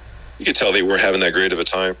 and you could tell they weren't having that great of a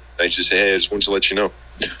time. I just said, hey, I just wanted to let you know,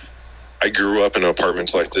 I grew up in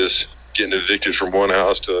apartments like this, getting evicted from one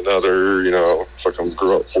house to another, fucking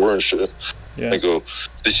grew up poor and shit. Yeah. I go,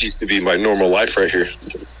 this used to be my normal life right here.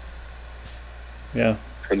 Yeah.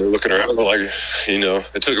 And they're looking around like,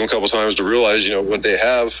 it took them a couple times to realize, what they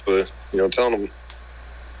have, but, telling them,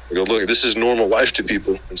 I go, look, this is normal life to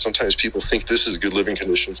people. And sometimes people think this is good living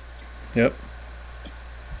conditions. Yep.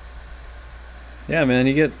 Yeah, man,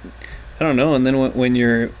 you get, I don't know, and then when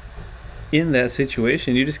you're in that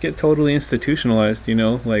situation, you just get totally institutionalized,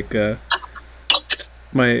 like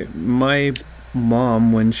my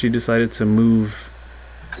mom, when she decided to move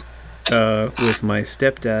with my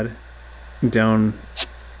stepdad down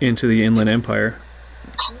into the Inland Empire,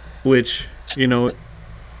 which,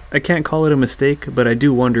 I can't call it a mistake, but I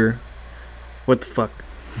do wonder what the fuck,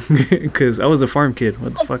 because I was a farm kid.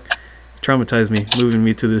 What the fuck traumatized me, moving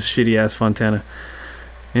me to this shitty ass Fontana.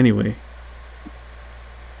 Anyway,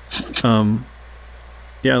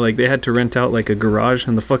 yeah, like they had to rent out like a garage,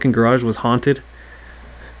 and the fucking garage was haunted.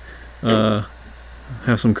 Have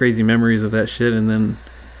some crazy memories of that shit, and then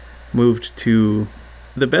moved to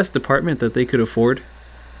the best apartment that they could afford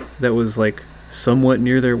that was like somewhat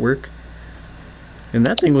near their work. And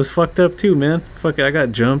that thing was fucked up too, man. Fuck it, I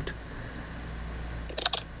got jumped.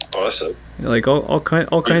 Awesome. Like all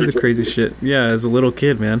kinds of crazy shit. Yeah, as a little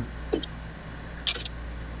kid, man.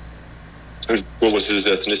 What was his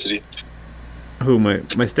ethnicity? Who, my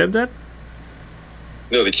stepdad?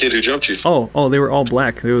 No, the kid who jumped you. Oh, they were all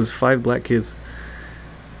black. There was 5 black kids.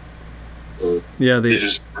 Yeah, They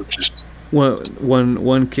just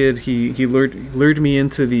one kid he lured me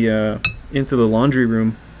into the laundry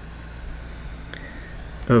room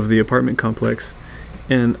of the apartment complex,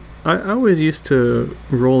 and I always used to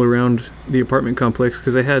roll around the apartment complex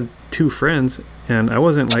because I had 2 friends, and I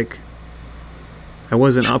wasn't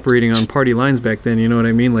operating on party lines back then, you know what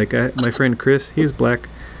I mean? Like my friend Chris, he was black,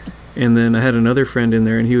 and then I had another friend in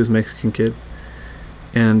there, and he was Mexican kid,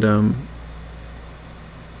 and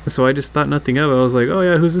so I just thought nothing of it. I was like, oh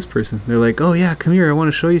yeah, who's this person? They're like, oh yeah, come here, I want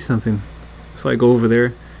to show you something. So I go over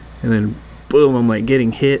there, and then boom, I'm like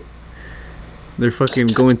getting hit. They're fucking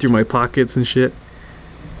going through my pockets and shit.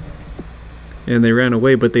 And they ran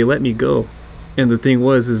away, but they let me go. And the thing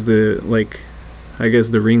was, I guess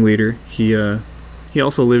the ringleader, he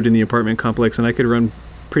also lived in the apartment complex, and I could run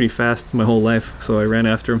pretty fast my whole life, so I ran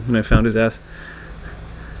after him and I found his ass.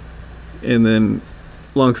 And then,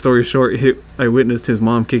 long story short, I witnessed his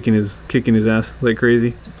mom kicking his ass like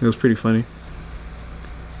crazy. It was pretty funny.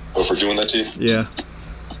 Oh, for doing that to you? Yeah.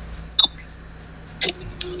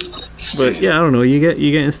 But yeah, I don't know. You get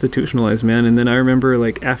institutionalized, man. And then I remember,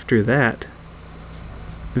 like, after that,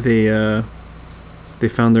 they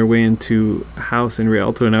found their way into a house in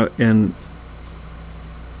Rialto, and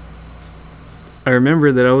I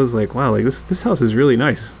remember that I was like, wow, like this house is really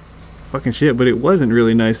nice. Fucking shit. But it wasn't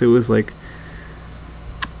really nice. It was like,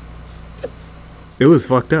 it was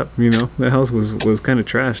fucked up, The house was kind of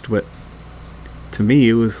trashed, but to me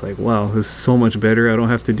it was like, wow, this is so much better. I don't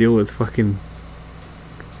have to deal with fucking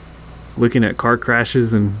looking at car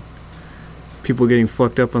crashes and people getting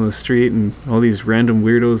fucked up on the street and all these random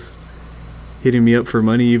weirdos hitting me up for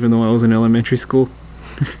money even though I was in elementary school.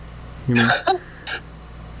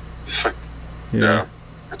 Yeah,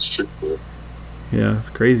 that's true. Yeah, it's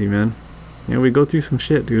crazy, man. Yeah, we go through some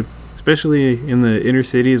shit, dude. Especially in the inner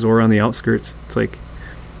cities or on the outskirts. It's like,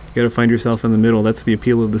 you gotta find yourself in the middle. That's the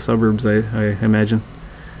appeal of the suburbs, I imagine.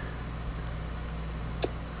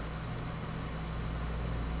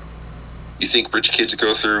 You think rich kids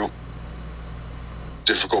go through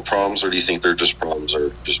difficult problems, or do you think they're just problems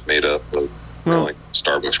are just made up? Like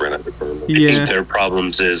Starbucks ran out of caramel. I think their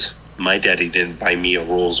problems is my daddy didn't buy me a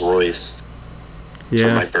Rolls Royce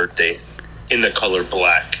for my birthday in the color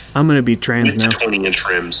black. I'm gonna be trans with now. 20-inch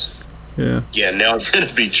rims. Yeah. Yeah, now I'm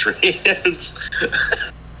gonna be trans.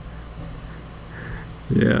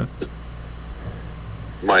 Yeah.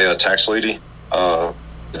 My tax lady,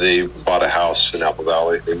 they bought a house in Apple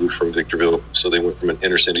Valley. They moved from Victorville, so they went from an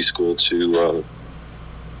inner city school to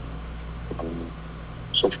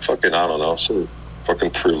some fucking, I don't know, some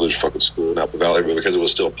fucking privileged fucking school in Apple Valley, but because it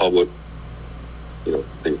was still public, you know,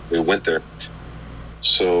 they went there.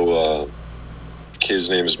 So, kid's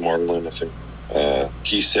name is Marlon, I think.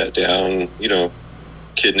 He sat down, you know,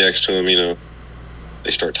 kid next to him, you know,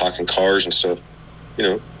 they start talking cars and stuff, you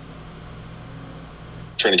know,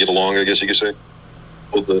 trying to get along, I guess you could say.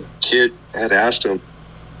 Well, the kid had asked him,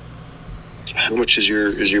 how much is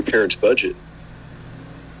your parents' budget?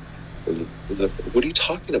 And what are you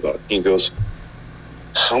talking about? He goes,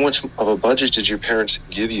 how much of a budget did your parents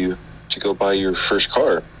give you to go buy your first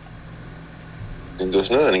car? And he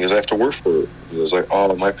goes, none. He goes, I have to work for it. He goes, like,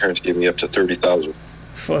 oh, my parents gave me up to $30,000.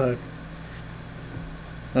 Fuck.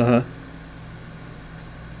 Uh-huh.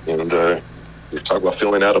 And you talk about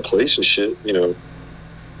feeling out of place and shit, you know,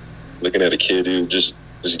 looking at a kid who just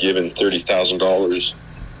is given $30,000.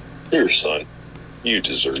 Here, son, you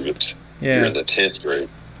deserve it. Yeah. You're in the 10th grade.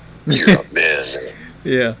 You're a man.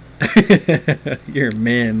 Yeah. You're a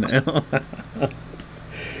man now.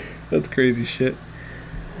 That's crazy shit.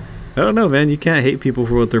 I don't know, man. You can't hate people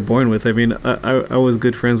for what they're born with. I mean, I was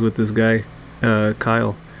good friends with this guy,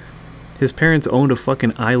 Kyle. His parents owned a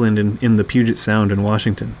fucking island in the Puget Sound in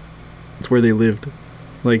Washington. That's where they lived.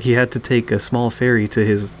 Like, he had to take a small ferry to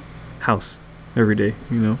his house every day,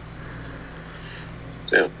 you know?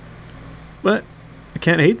 Yeah. But I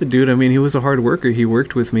can't hate the dude. I mean, he was a hard worker. He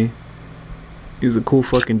worked with me. He was a cool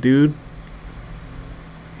fucking dude.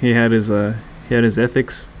 He had his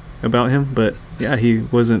ethics about him, but yeah, he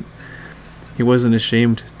wasn't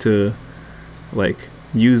ashamed to like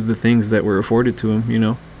use the things that were afforded to him, you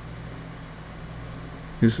know.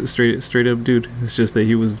 He's a straight up dude. It's just that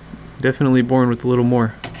he was definitely born with a little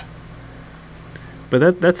more.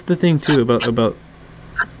 But that's the thing too about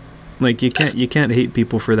like you can't hate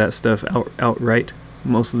people for that stuff outright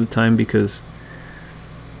most of the time, because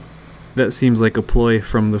that seems like a ploy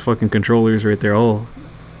from the fucking controllers right there. Oh,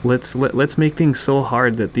 let's make things so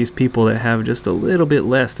hard that these people that have just a little bit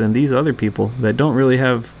less than these other people that don't really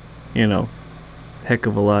have, you know, heck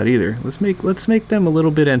of a lot either. Let's make them a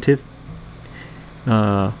little bit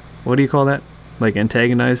what do you call that? Like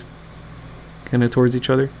antagonized kind of towards each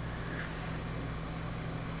other.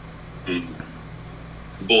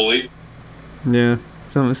 Bully. Yeah,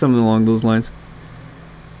 something along those lines.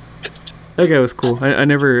 That guy was cool. I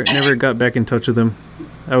never got back in touch with him.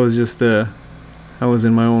 I was just I was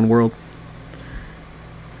in my own world.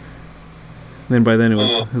 Then by then it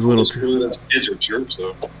was a little too. Kids are jerks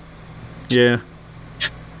though. Yeah.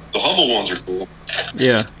 The humble ones are cool.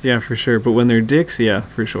 Yeah, for sure. But when they're dicks, yeah,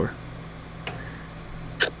 for sure.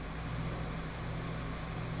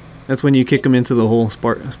 That's when you kick them into the hole,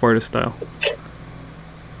 Sparta style.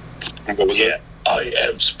 What was that? I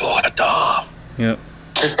am Sparta. Yep.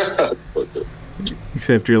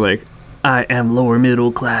 Except you're like, I am lower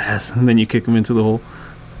middle class, and then you kick them into the hole.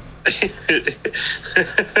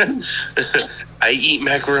 I eat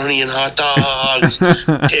macaroni and hot dogs.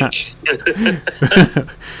 Pick.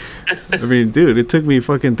 I mean, dude, it took me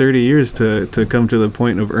fucking 30 years to come to the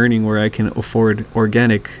point of earning where I can afford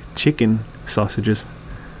organic chicken sausages.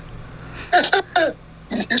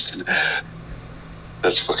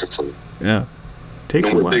 That's fucking funny. Yeah. Takes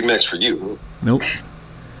No a more while. Big Macs for you. Nope.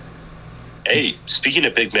 Hey, speaking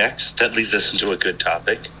of Big Macs, that leads us into a good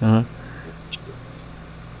topic. Uh-huh.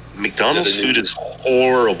 McDonald's food is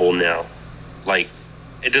horrible now. Like,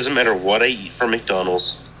 it doesn't matter what I eat from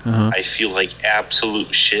McDonald's. Uh-huh. I feel like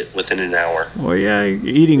absolute shit within an hour. Well, yeah,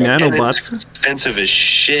 you're eating And it's nanobots. expensive as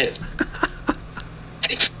shit.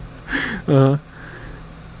 Uh-huh.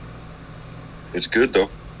 It's good though.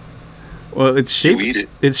 Well, it's shaped. You eat it.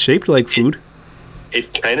 It's shaped like food.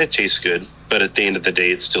 It kind of tastes good, but at the end of the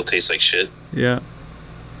day, it still tastes like shit. Yeah.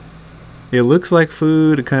 It looks like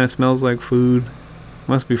food. It kind of smells like food.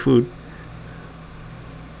 Must be food.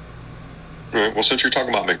 All right, well, since you're talking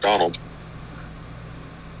about McDonald's,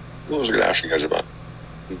 what was I going to ask you guys about?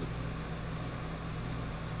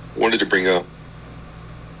 What did you bring up?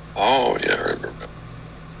 Oh, yeah, I remember.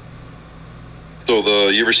 So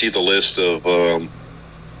you ever see the list of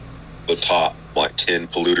the top, like, 10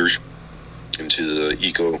 polluters into the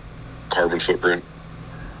eco carbon footprint?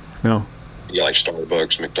 No. You got like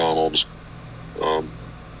Starbucks, McDonald's,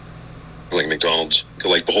 like McDonald's,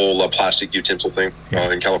 like the whole plastic utensil thing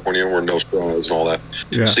in California, where no straws and all that.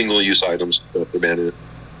 Yeah. Single-use items that they're banning it.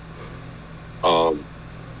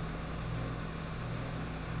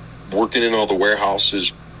 Working in all the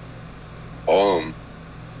warehouses,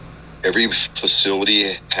 every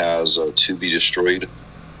facility has a to-be-destroyed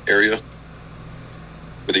area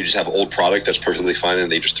where they just have old product that's perfectly fine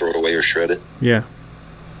and they just throw it away or shred it. Yeah.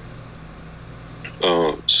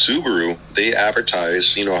 Subaru, they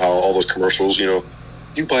advertise, you know, how all those commercials, you know,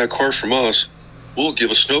 you buy a car from us, we'll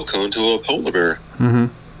give a snow cone to a polar bear. Mm-hmm.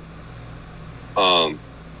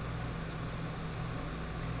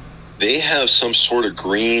 They have some sort of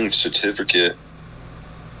green certificate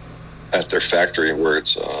at their factory where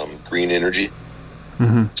it's green energy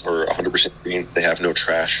or 100% green. They have no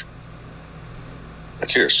trash. Like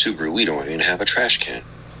here at Subaru, we don't even have a trash can.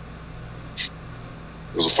 It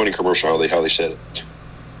was a funny commercial how they said it.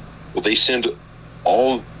 Well, they send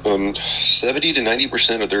all 70 to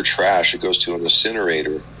 90% of their trash. It goes to an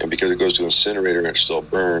incinerator, and because it goes to an incinerator and it's still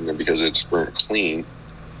burned, and because it's burnt clean,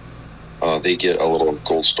 they get a little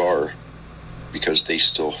gold star because they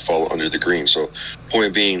still fall under the green. So,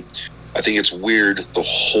 point being, I think it's weird the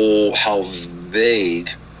whole how vague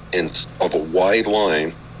and of a wide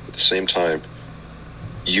line at the same time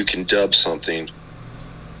you can dub something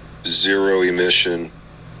zero emission,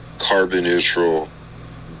 carbon neutral,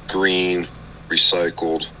 green,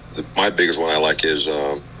 recycled. My biggest one I like is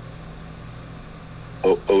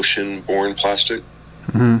ocean-borne plastic.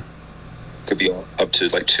 Mm-hmm. Could be up to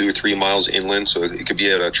like 2 or 3 miles inland, so it could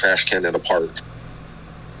be at a trash can at a park,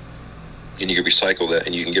 and you could recycle that,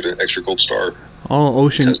 and you can get an extra gold star. All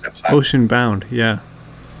ocean bound. Yeah.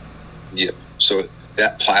 Yeah. So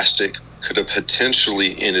that plastic could have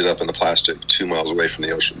potentially ended up in the plastic 2 miles away from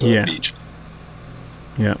the ocean, the beach.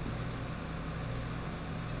 Yeah.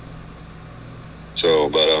 So,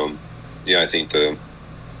 but I think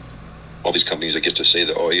all these companies that get to say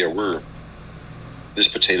that, oh yeah, this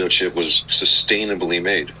potato chip was sustainably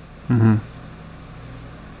made. Mm-hmm.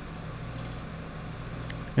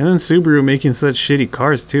 And then Subaru making such shitty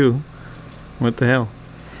cars too. What the hell?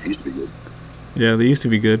 They used to be good. Yeah, they used to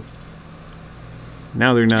be good.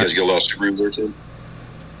 Now they're not. You guys get a lot of Subarus there, Tim?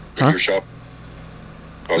 Huh? Your shop?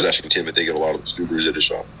 I was asking Tim if they get a lot of the Subarus at his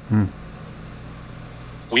shop.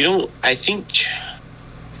 We don't, I don't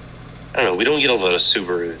know, we don't get a lot of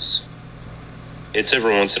Subarus. It's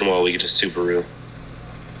every once in a while we get a Subaru.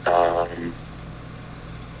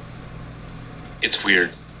 It's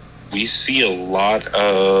weird. We see a lot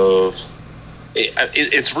of...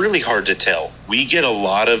 It's really hard to tell. We get a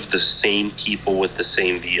lot of the same people with the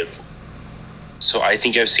same vehicle. So I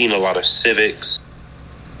think I've seen a lot of Civics.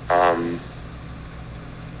 The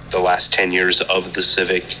last 10 years of the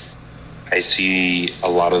Civic. I see a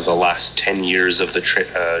lot of the last 10 years of the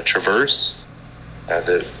Traverse.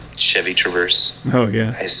 The Chevy Traverse. Oh,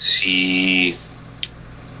 yeah. I see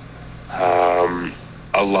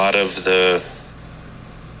a lot of the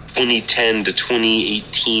 2010 to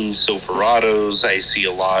 2018 Silverados. I see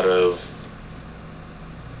a lot of...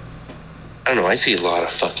 I don't know. I see a lot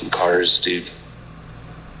of fucking cars, dude.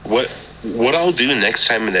 What I'll do next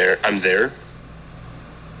time I'm there,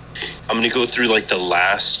 I'm going to go through like the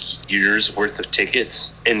last year's worth of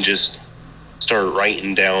tickets and just start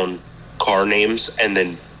writing down car names and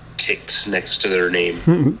then ticks next to their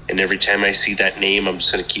name. And every time I see that name, I'm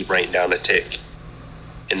just going to keep writing down a tick.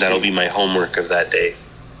 And that'll be my homework of that day.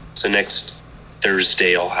 So next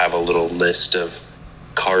Thursday, I'll have a little list of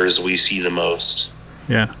cars we see the most.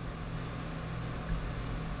 Yeah.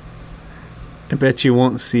 I bet you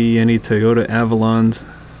won't see any Toyota Avalons.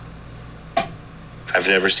 I've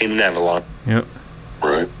never seen an Avalon. Yep.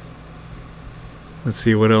 Right. Let's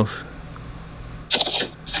see what else. I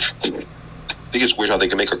think it's weird how they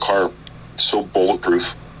can make a car so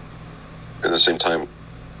bulletproof and at the same time.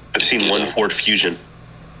 I've seen one Ford Fusion.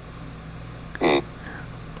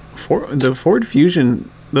 The Ford Fusion,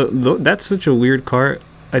 that's such a weird car.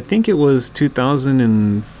 I think it was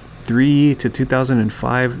 2003 to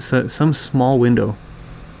 2005, some small window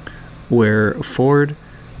where Ford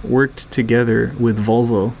worked together with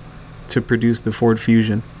Volvo to produce the Ford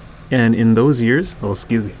Fusion. And in those years, in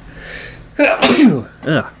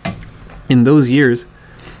those years,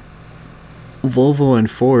 Volvo and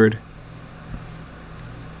Ford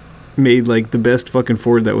made like the best fucking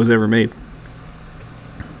Ford that was ever made.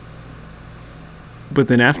 But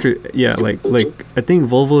then after, like I think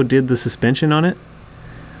Volvo did the suspension on it,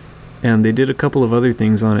 and they did a couple of other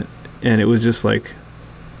things on it, and it was just like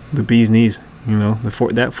the bee's knees, you know.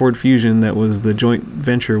 That Ford Fusion that was the joint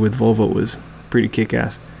venture with Volvo was pretty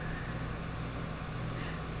kick-ass.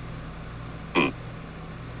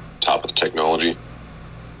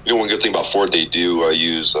 You know, one good thing about Ford, they do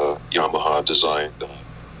use Yamaha designed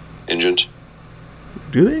engines.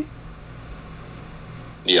 Do they?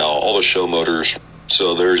 Yeah, all the show motors.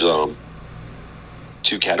 So there's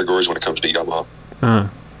two categories when it comes to Yamaha.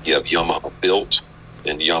 You have Yamaha built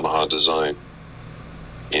and Yamaha design.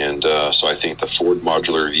 And so I think the Ford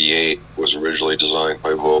Modular V8 was originally designed by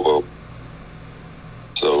Volvo.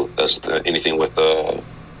 So that's anything with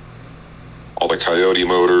all the Coyote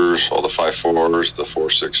motors, all the 5.4s, the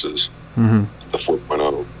 4.6s, the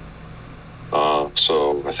 4.0.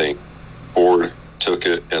 So I think Ford took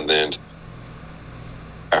it, and then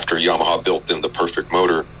after Yamaha built them the perfect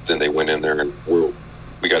motor, then they went in there and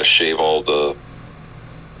we got to shave all the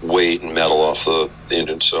weight and metal off the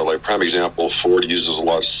engine. So, like, prime example, Ford uses a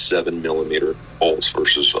lot of 7mm bolts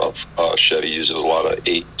versus Chevy uses a lot of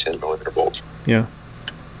 8-10mm bolts. Yeah.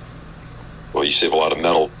 Well, you save a lot of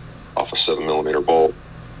metal off a 7mm bolt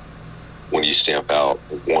when you stamp out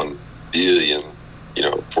 1 billion,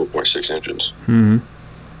 4.6 engines.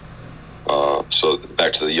 So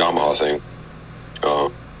back to the Yamaha thing.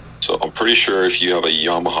 So I'm pretty sure if you have a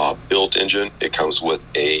Yamaha built engine, it comes with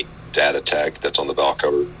a data tag that's on the valve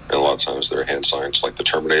cover, and a lot of times they're hand signs, like the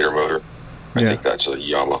Terminator motor. I think that's a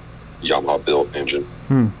Yamaha built engine.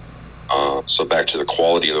 So back to the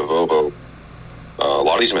quality of the Volvo. A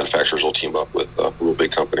lot of these manufacturers will team up with real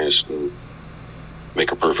big companies and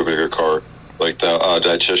make a perfectly good car. Like that,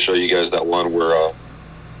 did I just show you guys that one where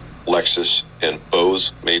Lexus and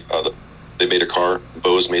Bose made they made a car.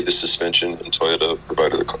 Bose made the suspension, and Toyota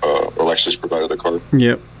provided the or Lexus provided the car.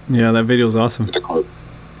 Yep. Yeah, that video is awesome. The car.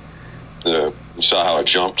 You saw how it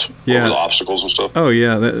jumped over the obstacles and stuff. Oh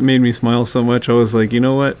yeah, that made me smile so much. I was like, you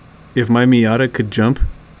know what? If my Miata could jump,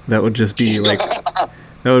 that would just be like, that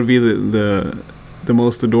would be the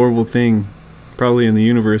most adorable thing, probably in the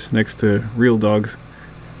universe, next to real dogs.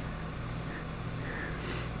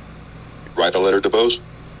 Write a letter to Bose,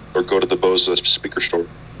 or go to the Bose speaker store.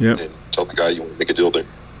 Yep. And tell the guy you want to make a deal there.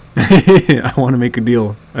 I want to make a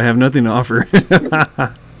deal. I have nothing to offer.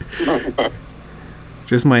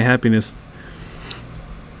 Just my happiness.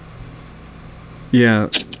 Yeah,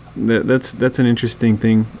 that's an interesting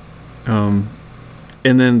thing. And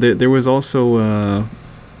then there was also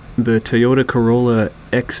the Toyota Corolla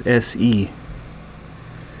XSE.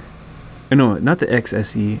 No, not the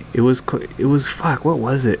XSE. It was fuck. What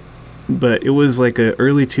was it? But it was like a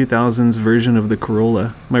early 2000s version of the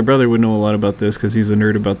Corolla. My brother would know a lot about this because he's a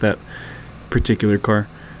nerd about that particular car.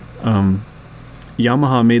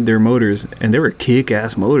 Yamaha made their motors, and they were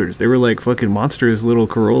kick-ass motors. They were like fucking monstrous little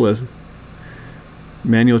Corollas.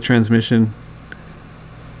 Manual transmission.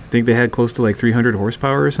 I think they had close to like 300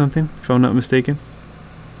 horsepower or something, if I'm not mistaken.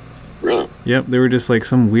 Really? Yep, they were just like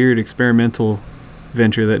some weird experimental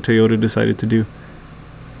venture that Toyota decided to do.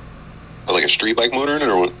 Like a street bike motor in it,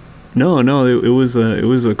 or what? No, it was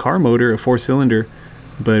a car motor, a 4-cylinder,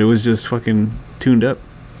 but it was just fucking tuned up.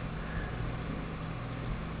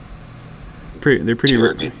 They're pretty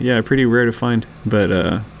rare. Yeah, pretty rare to find,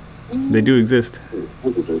 but they do exist.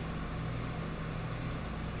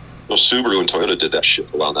 Well, Subaru and Toyota did that shit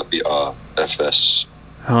around that FS.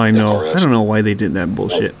 Oh, I know. FRS. I don't know why they did that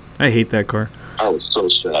bullshit. I hate that car. I was so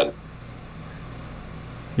sad.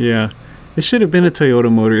 Yeah. It should have been a Toyota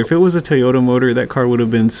motor. If it was a Toyota motor, that car would have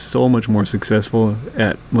been so much more successful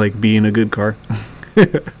at like being a good car. Well,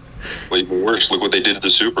 even worse, look what they did to the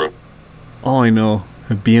Supra. Oh, I know.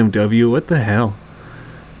 A BMW? What the hell?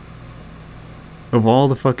 Of all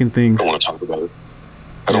the fucking things. I don't want to talk about it.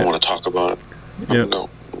 I don't want to talk about it. Yep. No,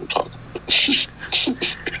 don't talk.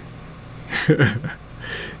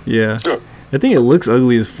 Yeah. I think it looks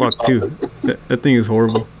ugly as fuck too. That thing is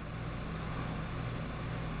horrible.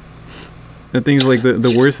 That thing's like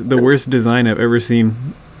the worst design I've ever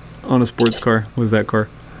seen on a sports car was that car.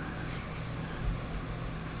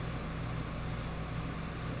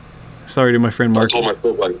 Sorry to my friend Mark. I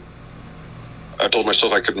told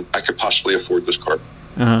myself I could possibly afford this car.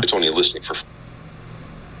 It's only listing for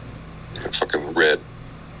fucking red.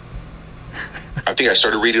 I think I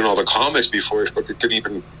started reading all the comics before I could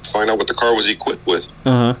even find out what the car was equipped with.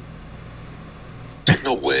 No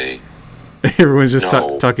way. Everyone's just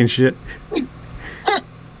talking shit.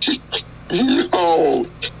 No.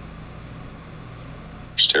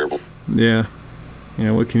 It's terrible. Yeah.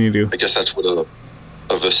 Yeah, what can you do? I guess that's what a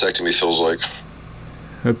vasectomy feels like.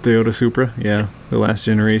 A Toyota Supra? Yeah, the last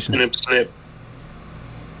generation. Snip, snip.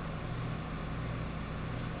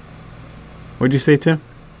 What'd you say, Tim?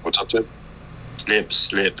 What's up, Tim? Snip,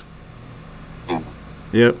 snip.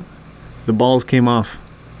 Yep. The balls came off.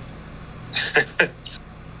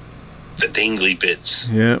 The dangly bits.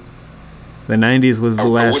 Yep. The 90s was the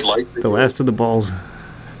last would like to last of the balls.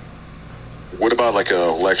 what about like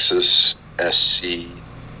a Lexus SC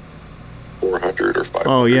 400 or 500?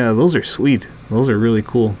 Oh yeah, those are sweet. Those are really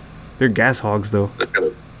cool. They're gas hogs though.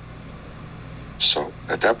 So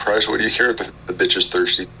at that price, what do you care? The bitch is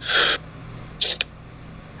thirsty.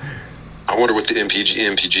 I wonder what the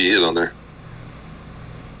MPG is on there.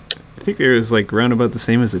 I think it was like round about the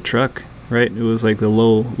same as a truck, right? It was like the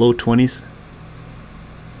low 20s.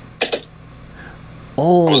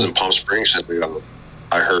 Oh, I was in Palm Springs and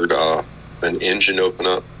I heard an engine open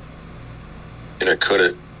up, and I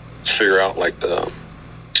couldn't figure out like the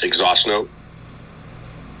exhaust note.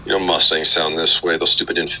 You know, Mustangs sound this way. Those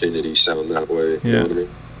stupid Infiniti sound that way. Yeah. You know what I mean?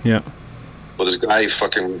 Yeah. Well, this guy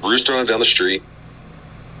fucking bruised around down the street,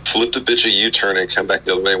 flipped a bitch a U-turn, and come back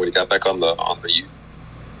the other way. When he got back on the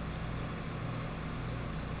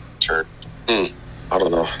U-turn, I don't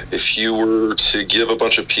know. If you were to give a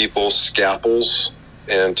bunch of people scalpels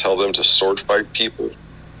and tell them to sword fight people,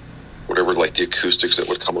 whatever, like the acoustics that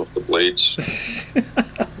would come off the blades,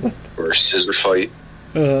 or scissor fight.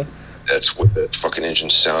 That's what that fucking engine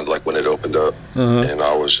sounded like when it opened up. And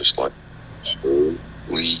I was just like, holy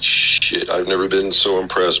shit. I've never been so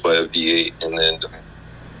impressed by a V8. And then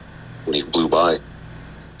when he blew by,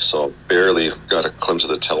 so barely got a glimpse of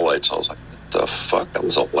the taillights. I was like, what the fuck? That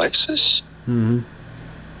was a Lexus?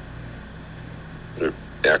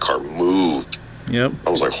 That car moved. Yep. I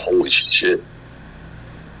was like, holy shit.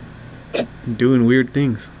 Doing weird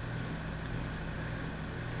things.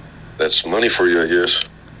 That's money for you, I guess.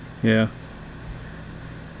 Yeah.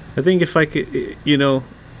 I think if I could, you know,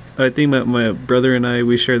 I think my brother and I,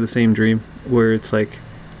 we share the same dream where it's like,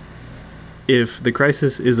 if the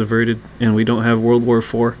crisis is averted and we don't have World War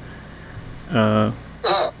IV, I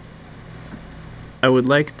would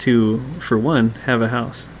like to, for one, have a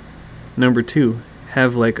house. Number two,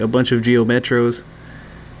 have like a bunch of Geo Metros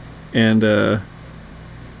and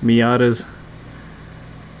Miatas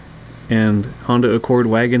and Honda Accord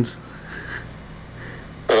wagons.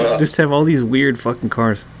 Just have all these weird fucking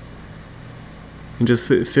cars and just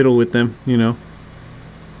fiddle with them, you know,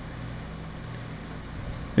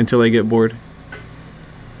 until I get bored.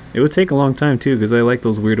 It would take a long time too, because I like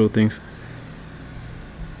those weirdo things.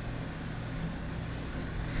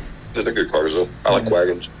 They're good cars though. I like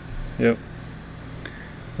wagons. Yep.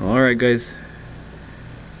 All right, guys.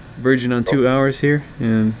 Virgin on 2 hours here,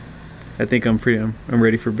 and I think I'm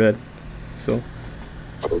ready for bed. So.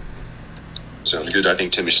 Sounds good. I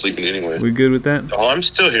think Timmy's sleeping anyway. We good with that? Oh, I'm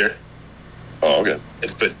still here. Oh, okay.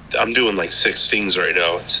 But I'm doing like 6 things right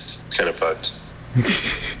now. It's kind of fucked.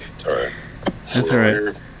 All right. That's all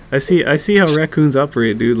right. I see how raccoons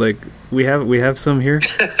operate, dude. Like we have some here,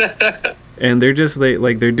 and they're just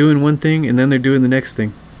like they're doing one thing and then they're doing the next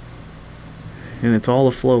thing, and it's all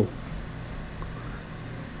a flow.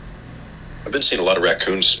 I've been seeing a lot of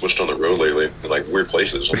raccoons smushed on the road lately in like weird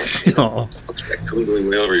places. I'm like, Oh, what's raccoon doing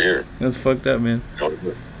way over here? that's fucked up, man.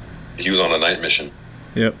 He was on a night mission.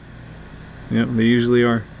 Yep, they usually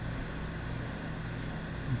are.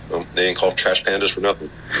 Well, they ain't called trash pandas for nothing.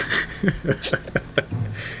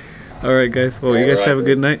 All right, guys. Well, you guys have a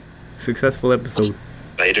good night. Successful episode.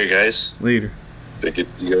 Later, guys. Later. Thank you,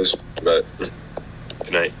 guys. Bye.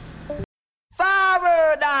 Good night.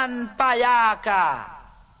 Forward and Payaka,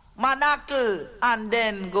 Manakal and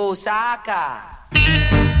then Gosaka.